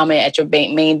 So at your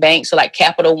main bank. So like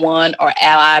Capital One or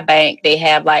Ally Bank, they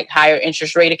have like higher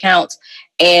interest rate accounts,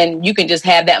 and you can just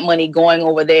have that money going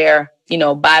over there,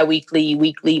 bi-weekly,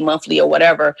 weekly, monthly, or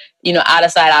whatever, out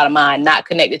of sight, out of mind, not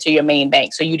connected to your main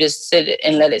bank. So you just sit it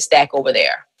and let it stack over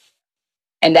there.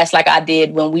 And that's like I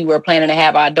did when we were planning to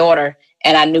have our daughter,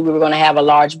 and I knew we were going to have a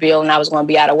large bill and I was going to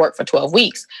be out of work for 12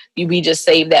 weeks. We just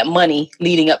saved that money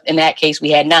leading up. In that case,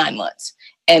 we had 9 months,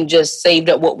 and just saved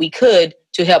up what we could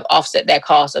to help offset that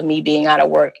cost of me being out of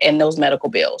work and those medical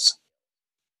bills.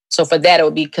 So for that, it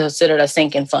would be considered a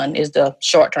sinking fund is the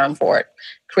short term for it.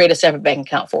 Create a separate bank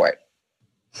account for it.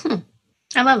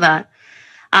 I love that.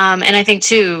 And I think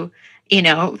too,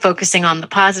 focusing on the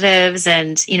positives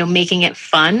and, making it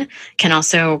fun can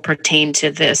also pertain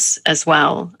to this as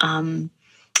well.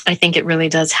 I think it really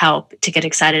does help to get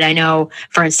excited. I know,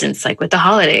 for instance, like with the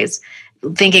holidays,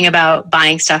 thinking about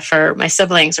buying stuff for my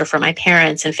siblings or for my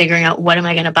parents and figuring out what am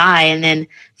I going to buy, and then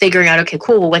figuring out, okay,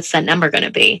 cool, what's that number going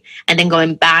to be? And then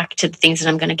going back to the things that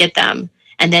I'm going to get them.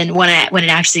 And then when it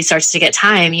actually starts to get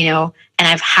time, and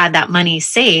I've had that money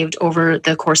saved over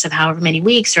the course of however many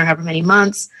weeks or however many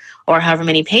months or however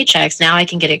many paychecks, now I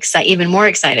can get even more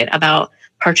excited about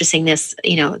purchasing this,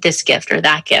 this gift or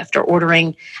that gift, or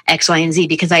ordering X, Y, and Z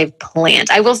because I've planned.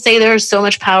 I will say there's so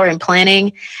much power in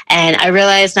planning, and I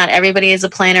realize not everybody is a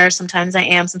planner. Sometimes I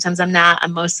am, sometimes I'm not.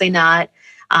 I'm mostly not.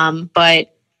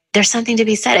 But there's something to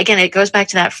be said. Again, it goes back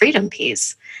to that freedom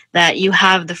piece, that you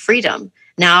have the freedom.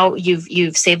 Now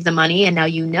you've saved the money, and now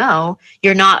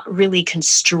you're not really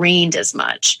constrained as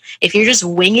much. If you're just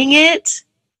winging it,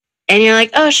 and you're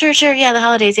like, oh, sure, yeah, the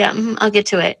holidays, yeah, I'll get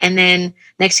to it. And then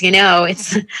next thing you know,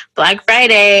 it's Black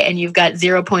Friday and you've got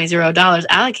 $0.0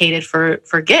 allocated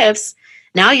for gifts.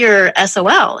 Now you're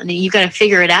SOL and you got to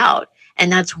figure it out.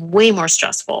 And that's way more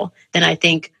stressful than I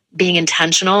think being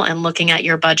intentional and looking at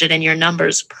your budget and your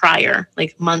numbers prior,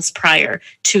 like months prior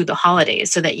to the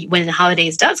holidays, so that when the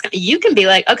holidays does come, you can be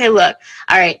like, okay, look,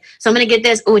 all right, so I'm going to get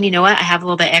this. Oh, and you know what? I have a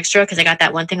little bit extra because I got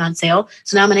that one thing on sale.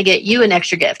 So now I'm going to get you an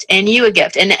extra gift and you a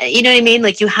gift. And you know what I mean?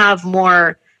 Like you have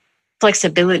more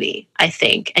flexibility, I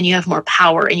think, and you have more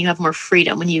power and you have more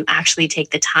freedom when you actually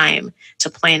take the time to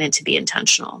plan and to be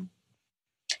intentional.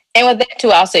 And with that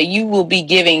too, I'll say you will be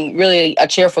giving really a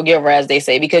cheerful giver, as they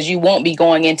say, because you won't be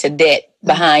going into debt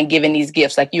behind giving these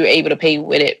gifts. Like you're able to pay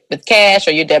with it with cash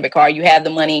or your debit card. You have the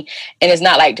money, and it's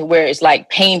not like to where it's like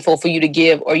painful for you to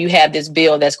give, or you have this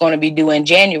bill that's going to be due in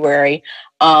January.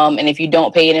 And if you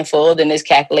don't pay it in full, then it's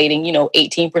calculating, 18%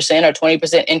 or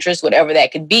 20% interest, whatever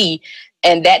that could be.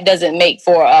 And that doesn't make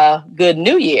for a good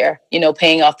new year,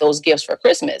 paying off those gifts for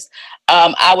Christmas.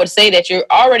 I would say that you're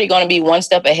already going to be one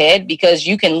step ahead because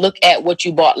you can look at what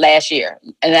you bought last year.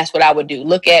 And that's what I would do.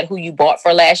 Look at who you bought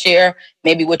for last year,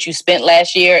 maybe what you spent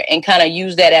last year, and kind of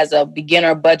use that as a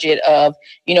beginner budget of,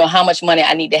 how much money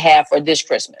I need to have for this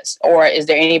Christmas. Or is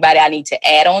there anybody I need to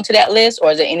add on to that list?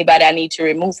 Or is there anybody I need to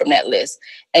remove from that list?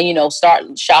 And,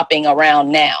 start shopping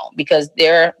around now, because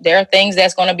there are things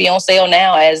that's going to be on sale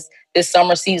now as this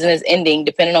summer season is ending.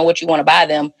 Depending on what you want to buy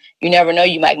them, you never know,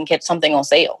 you might can catch something on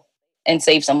sale and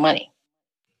save some money.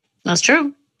 That's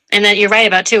true. And then you're right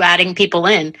about too, adding people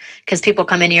in, because people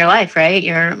come into your life,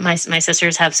 right? My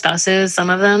sisters have spouses, some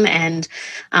of them, and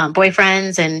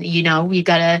boyfriends, and you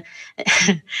gotta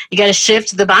you gotta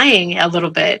shift the buying a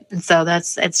little bit. And so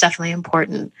it's definitely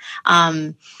important.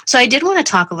 So I did want to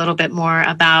talk a little bit more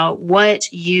about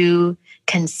what you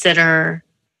consider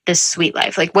this sweet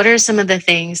life. Like, what are some of the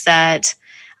things that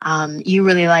you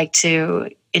really like to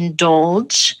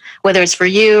indulge, whether it's for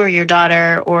you or your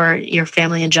daughter or your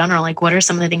family in general? Like, what are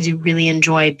some of the things you really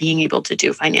enjoy being able to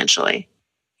do financially?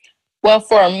 Well,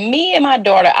 for me and my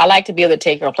daughter, I like to be able to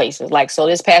take her places. Like, so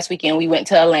this past weekend, we went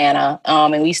to Atlanta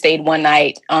and we stayed one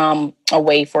night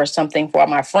away for something for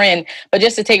my friend. But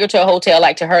just to take her to a hotel,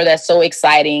 like to her, that's so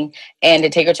exciting. And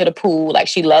to take her to the pool, like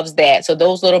she loves that. So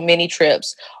those little mini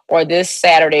trips. Or this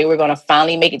Saturday, we're going to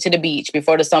finally make it to the beach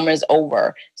before the summer is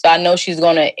over. So I know she's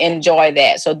going to enjoy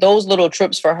that. So those little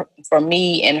trips for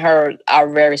me and her are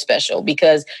very special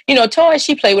because, toys,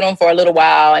 she played with them for a little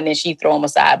while and then she throw them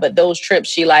aside. But those trips,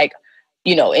 she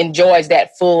enjoys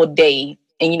that full day.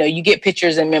 And, you get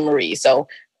pictures and memories. So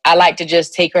I like to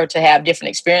just take her to have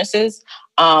different experiences.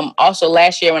 Also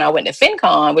last year when I went to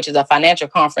FinCon, which is a financial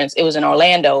conference, it was in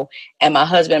Orlando, and my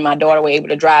husband and my daughter were able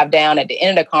to drive down at the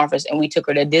end of the conference, and we took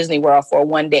her to Disney World for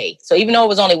one day. So even though it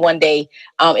was only one day,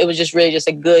 it was just really just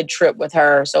a good trip with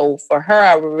her. So for her,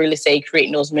 I would really say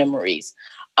creating those memories.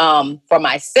 For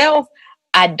myself,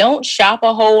 I don't shop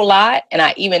a whole lot. And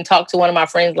I even talked to one of my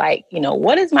friends, like,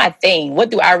 what is my thing? What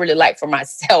do I really like for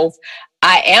myself?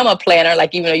 I am a planner.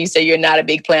 Like, even though you say you're not a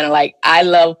big planner, like I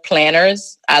love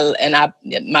planners.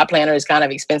 My planner is kind of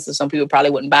expensive. Some people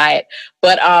probably wouldn't buy it,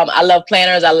 but I love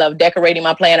planners. I love decorating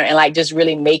my planner and like just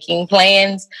really making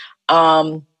plans.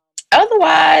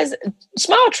 Otherwise,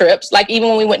 small trips, like even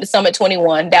when we went to Summit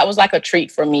 21, that was like a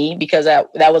treat for me because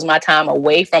that was my time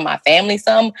away from my family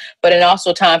some, but then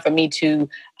also time for me to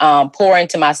pour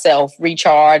into myself,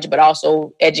 recharge, but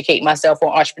also educate myself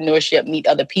on entrepreneurship, meet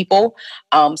other people.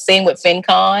 Same with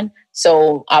FinCon.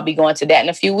 So I'll be going to that in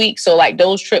a few weeks. So like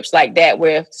those trips like that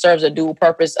where it serves a dual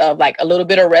purpose of like a little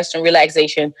bit of rest and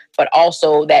relaxation, but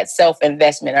also that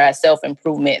self-investment or that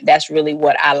self-improvement. That's really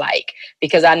what I like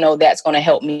because I know that's going to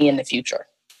help me in the future.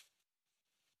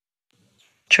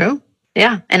 True.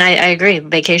 Yeah. And I agree.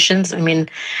 Vacations, I mean,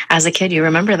 as a kid, you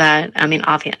remember that. I mean,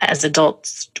 as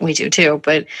adults, we do too,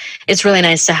 but it's really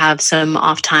nice to have some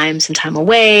off time, some time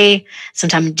away, some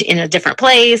time in a different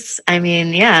place. I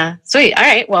mean, yeah, sweet. All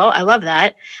right. Well, I love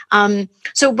that.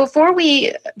 So before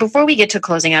we get to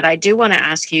closing out, I do want to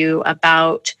ask you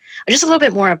about just a little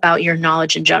bit more about your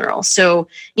knowledge in general. So,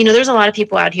 there's a lot of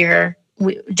people out here,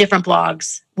 different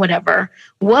blogs, whatever.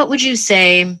 What would you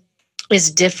say is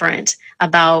different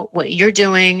about what you're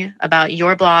doing, about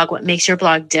your blog, what makes your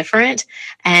blog different?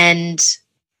 And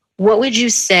what would you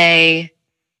say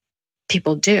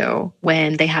people do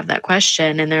when they have that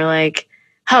question and they're like,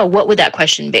 oh, what would that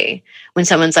question be? When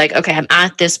someone's like, okay, I'm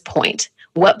at this point.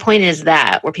 What point is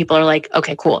that where people are like,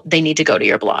 okay, cool, they need to go to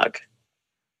your blog?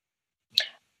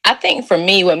 I think for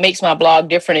me, what makes my blog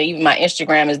different and even my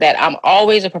Instagram is that I'm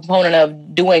always a proponent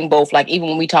of doing both. Like even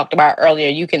when we talked about earlier,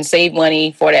 you can save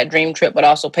money for that dream trip, but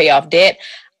also pay off debt.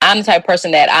 I'm the type of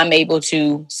person that I'm able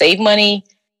to save money,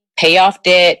 pay off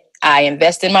debt. I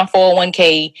invest in my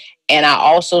 401k and I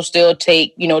also still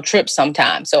take, trips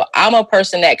sometimes. So I'm a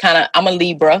person that I'm a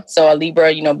Libra. So a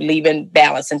Libra, believe in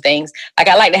balance and things. Like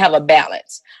I like to have a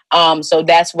balance. So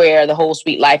that's where the whole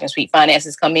Sweet Life and Sweet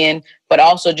Finances come in, but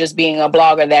also just being a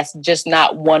blogger that's just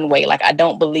not one way. Like I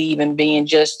don't believe in being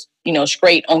just,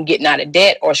 straight on getting out of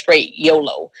debt or straight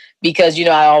YOLO because,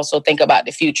 I also think about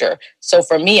the future. So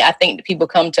for me, I think that people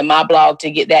come to my blog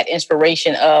to get that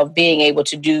inspiration of being able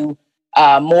to do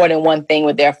more than one thing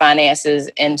with their finances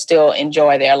and still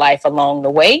enjoy their life along the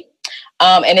way.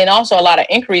 And then also a lot of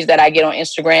inquiries that I get on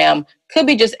Instagram could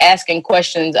be just asking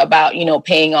questions about,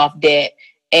 paying off debt.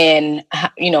 And,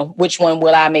 which one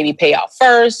will I maybe pay off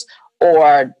first?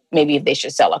 Or maybe if they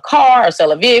should sell a car or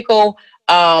sell a vehicle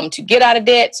to get out of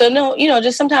debt. So, no,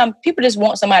 just sometimes people just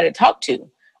want somebody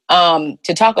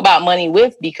to talk about money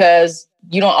with because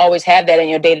you don't always have that in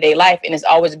your day-to-day life. And it's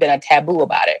always been a taboo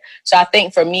about it. So I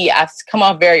think for me, I've come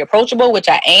off very approachable, which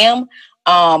I am.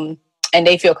 And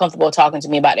they feel comfortable talking to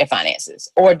me about their finances.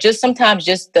 Or just sometimes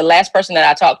just the last person that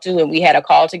I talked to and we had a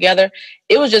call together,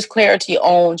 it was just clarity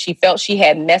on she felt she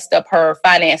had messed up her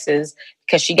finances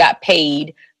because she got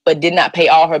paid but did not pay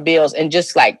all her bills and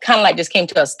just just came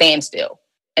to a standstill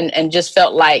and just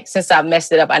felt like since I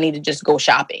messed it up, I need to just go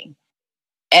shopping.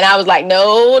 And I was like,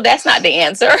 no, that's not the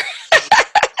answer.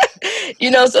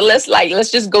 So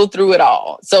let's just go through it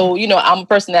all. So, I'm a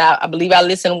person that I believe I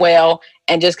listen well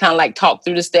and just kind of talk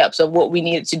through the steps of what we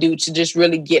needed to do to just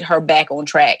really get her back on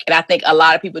track. And I think a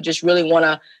lot of people just really want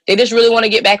to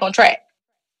get back on track.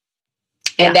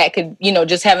 Yeah. And that could,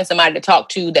 just having somebody to talk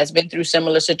to that's been through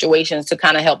similar situations to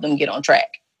kind of help them get on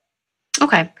track.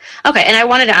 Okay. And I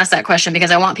wanted to ask that question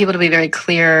because I want people to be very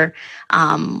clear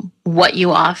what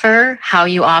you offer, how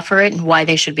you offer it, and why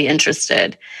they should be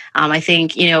interested. I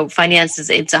think, finances,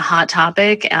 it's a hot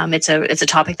topic. It's a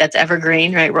topic that's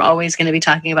evergreen, right? We're always going to be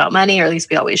talking about money, or at least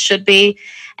we always should be,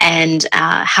 and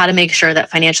how to make sure that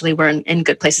financially we're in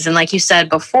good places. And like you said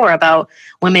before about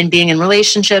women being in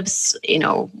relationships,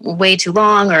 way too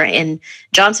long, or in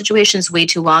job situations way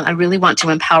too long, I really want to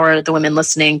empower the women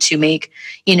listening to make,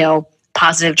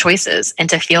 positive choices and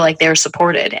to feel like they're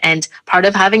supported. And part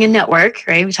of having a network,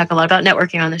 right? We talk a lot about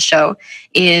networking on this show,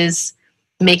 is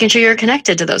making sure you're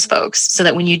connected to those folks so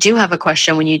that when you do have a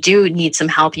question, when you do need some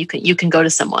help, you can go to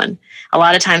someone. A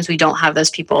lot of times we don't have those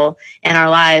people in our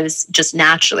lives just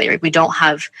naturally. Right? We don't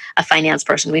have a finance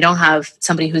person. We don't have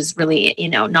somebody who's really,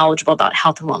 knowledgeable about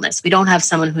health and wellness. We don't have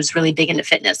someone who's really big into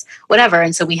fitness, whatever.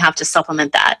 And so we have to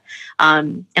supplement that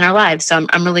in our lives. So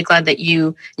I'm really glad that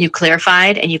you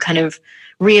clarified and you kind of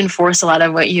reinforce a lot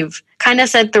of what you've kind of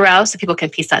said throughout so people can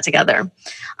piece that together.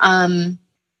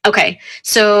 Okay,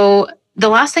 so the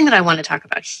last thing that I want to talk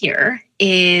about here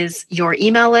is your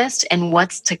email list and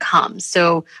what's to come.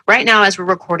 So right now, as we're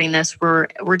recording this, we're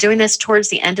doing this towards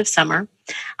the end of summer.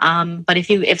 But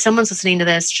if someone's listening to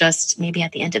this just maybe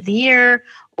at the end of the year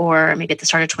or maybe at the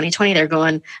start of 2020, they're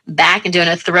going back and doing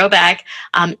a throwback.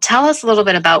 Tell us a little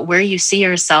bit about where you see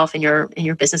yourself in your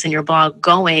business and your blog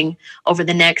going over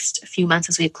the next few months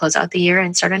as we close out the year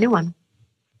and start a new one.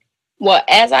 Well,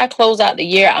 as I close out the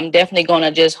year, I'm definitely going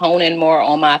to just hone in more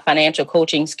on my financial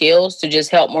coaching skills to just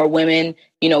help more women,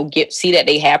 see that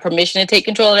they have permission to take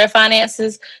control of their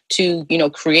finances, to,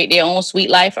 create their own sweet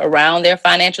life around their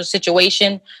financial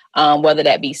situation, whether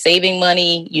that be saving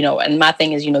money, and my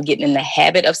thing is, getting in the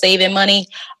habit of saving money,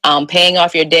 paying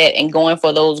off your debt and going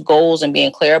for those goals and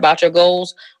being clear about your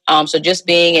goals. So just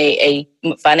being a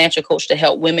financial coach to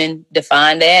help women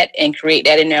define that and create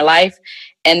that in their life.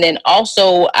 And then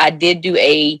also I did do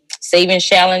a savings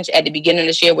challenge at the beginning of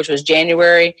this year, which was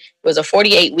January. It was a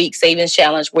 48-week savings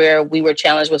challenge where we were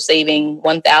challenged with saving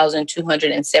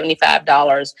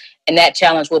 $1,275. And that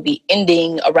challenge will be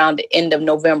ending around the end of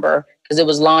November because it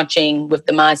was launching with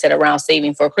the mindset around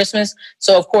saving for Christmas.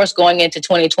 So, of course, going into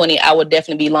 2020, I would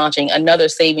definitely be launching another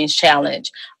savings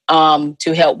challenge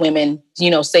to help women,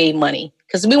 save money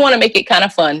because we want to make it kind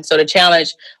of fun. So the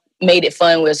challenge made it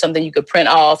fun with something you could print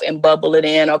off and bubble it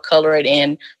in or color it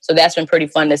in. So that's been pretty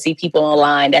fun to see people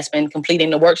online that's been completing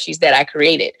the worksheets that I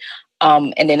created.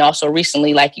 And then also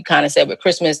recently, like you kind of said with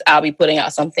Christmas, I'll be putting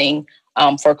out something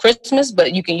for Christmas,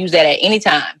 but you can use that at any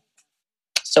time.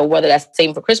 So whether that's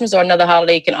saving for Christmas or another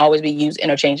holiday, it can always be used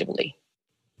interchangeably.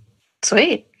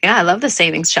 Sweet. Yeah, I love the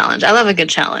savings challenge. I love a good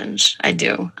challenge. I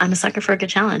do. I'm a sucker for a good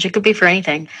challenge. It could be for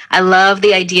anything. I love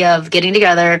the idea of getting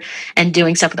together and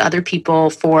doing stuff with other people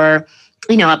for,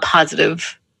 a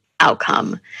positive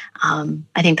outcome.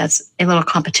 I think that's a little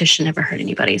competition never hurt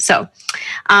anybody. So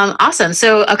awesome.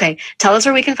 So, okay, tell us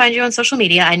where we can find you on social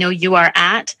media. I know you are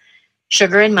at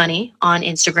Sugar and Money on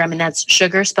Instagram, and that's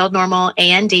sugar spelled normal,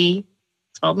 A-N-D,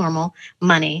 spelled normal,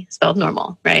 money spelled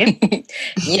normal, right?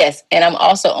 Yes. And I'm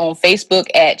also on Facebook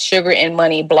at Sugar and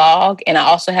Money blog. And I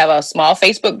also have a small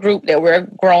Facebook group that we're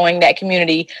growing that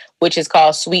community, which is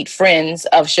called Sweet Friends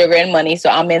of Sugar and Money. So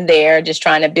I'm in there just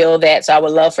trying to build that. So I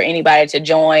would love for anybody to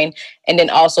join. And then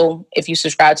also, if you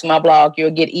subscribe to my blog, you'll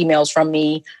get emails from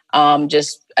me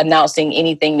just announcing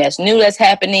anything that's new that's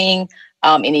happening,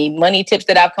 any money tips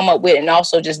that I've come up with, and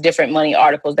also just different money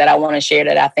articles that I want to share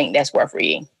that I think that's worth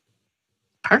reading.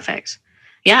 Perfect.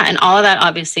 Yeah. And all of that,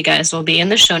 obviously, guys, will be in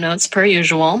the show notes per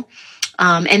usual.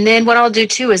 And then what I'll do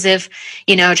too is if,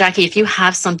 Jackie, if you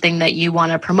have something that you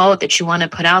want to promote, that you want to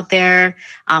put out there,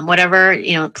 whatever,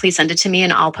 please send it to me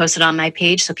and I'll post it on my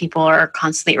page. So people are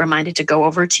constantly reminded to go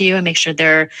over to you and make sure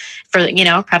they're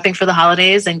prepping for the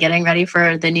holidays and getting ready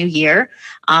for the new year.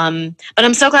 But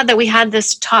I'm so glad that we had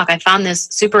this talk. I found this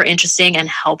super interesting and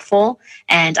helpful,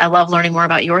 and I love learning more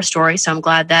about your story. So I'm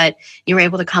glad that you were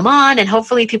able to come on, and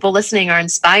hopefully people listening are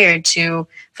inspired to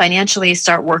financially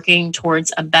start working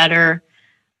towards a better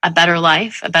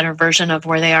life, a better version of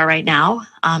where they are right now.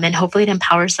 And hopefully it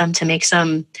empowers them to make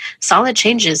some solid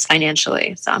changes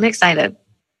financially. So I'm excited.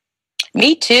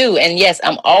 Me too. And yes,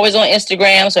 I'm always on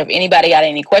Instagram. So if anybody got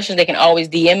any questions, they can always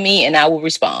DM me and I will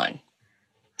respond.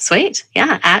 Sweet.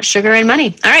 Yeah. At Sugar and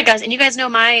Money. All right, guys. And you guys know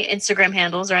my Instagram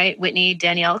handles, right? Whitney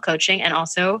Danielle Coaching and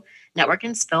also Network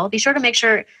and Spill. Be sure to make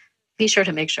sure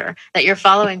that you're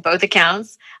following both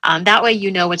accounts. That way, you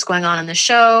know what's going on the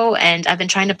show. And I've been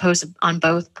trying to post on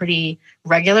both pretty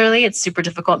regularly. It's super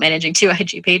difficult managing 2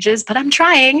 IG pages, but I'm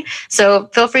trying. So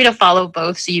feel free to follow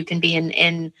both so you can be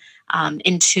in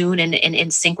tune and in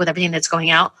sync with everything that's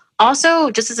going out. Also,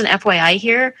 just as an FYI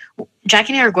here,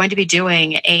 Jackie and I are going to be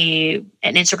doing an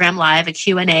Instagram Live, a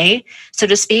Q&A, so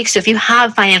to speak. So if you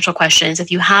have financial questions, if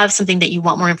you have something that you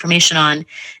want more information on,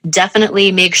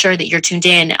 definitely make sure that you're tuned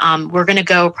in. We're going to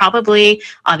go probably,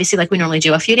 obviously, like we normally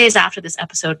do, a few days after this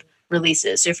episode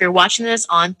releases. So if you're watching this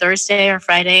on Thursday or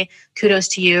Friday, kudos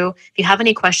to you. If you have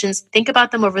any questions, think about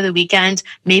them over the weekend.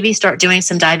 Maybe start doing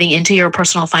some diving into your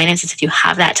personal finances if you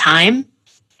have that time.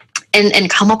 and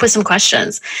come up with some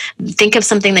questions. Think of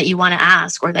something that you want to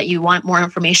ask or that you want more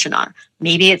information on.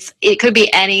 Maybe it could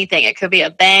be anything. It could be a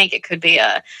bank. It could be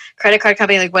a credit card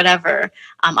company, like whatever.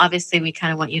 Obviously, we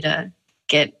kind of want you to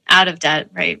get out of debt,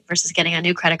 right, versus getting a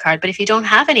new credit card. But if you don't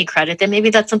have any credit, then maybe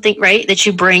that's something, right, that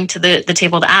you bring to the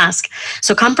table to ask.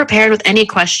 So come prepared with any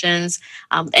questions,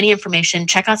 any information.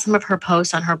 Check out some of her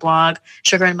posts on her blog,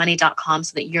 sugarandmoney.com,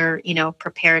 so that you're,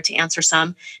 prepared to answer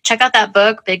some. Check out that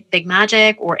book, Big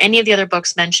Magic, or any of the other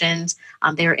books mentioned.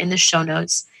 They are in the show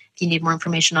notes if you need more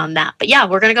information on that. But yeah,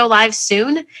 we're going to go live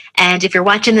soon. And if you're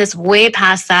watching this way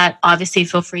past that, obviously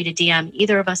feel free to DM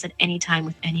either of us at any time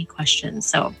with any questions.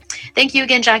 So thank you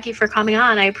again, Jackie, for coming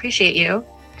on. I appreciate you.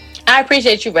 I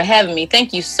appreciate you for having me.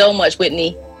 Thank you so much,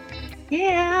 Whitney.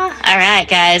 Yeah. All right,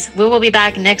 guys. We will be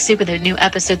back next week with a new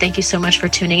episode. Thank you so much for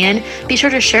tuning in. Be sure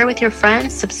to share with your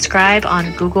friends, subscribe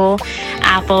on Google,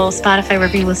 Apple, Spotify,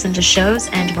 wherever you listen to shows,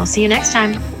 and we'll see you next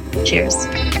time. Cheers.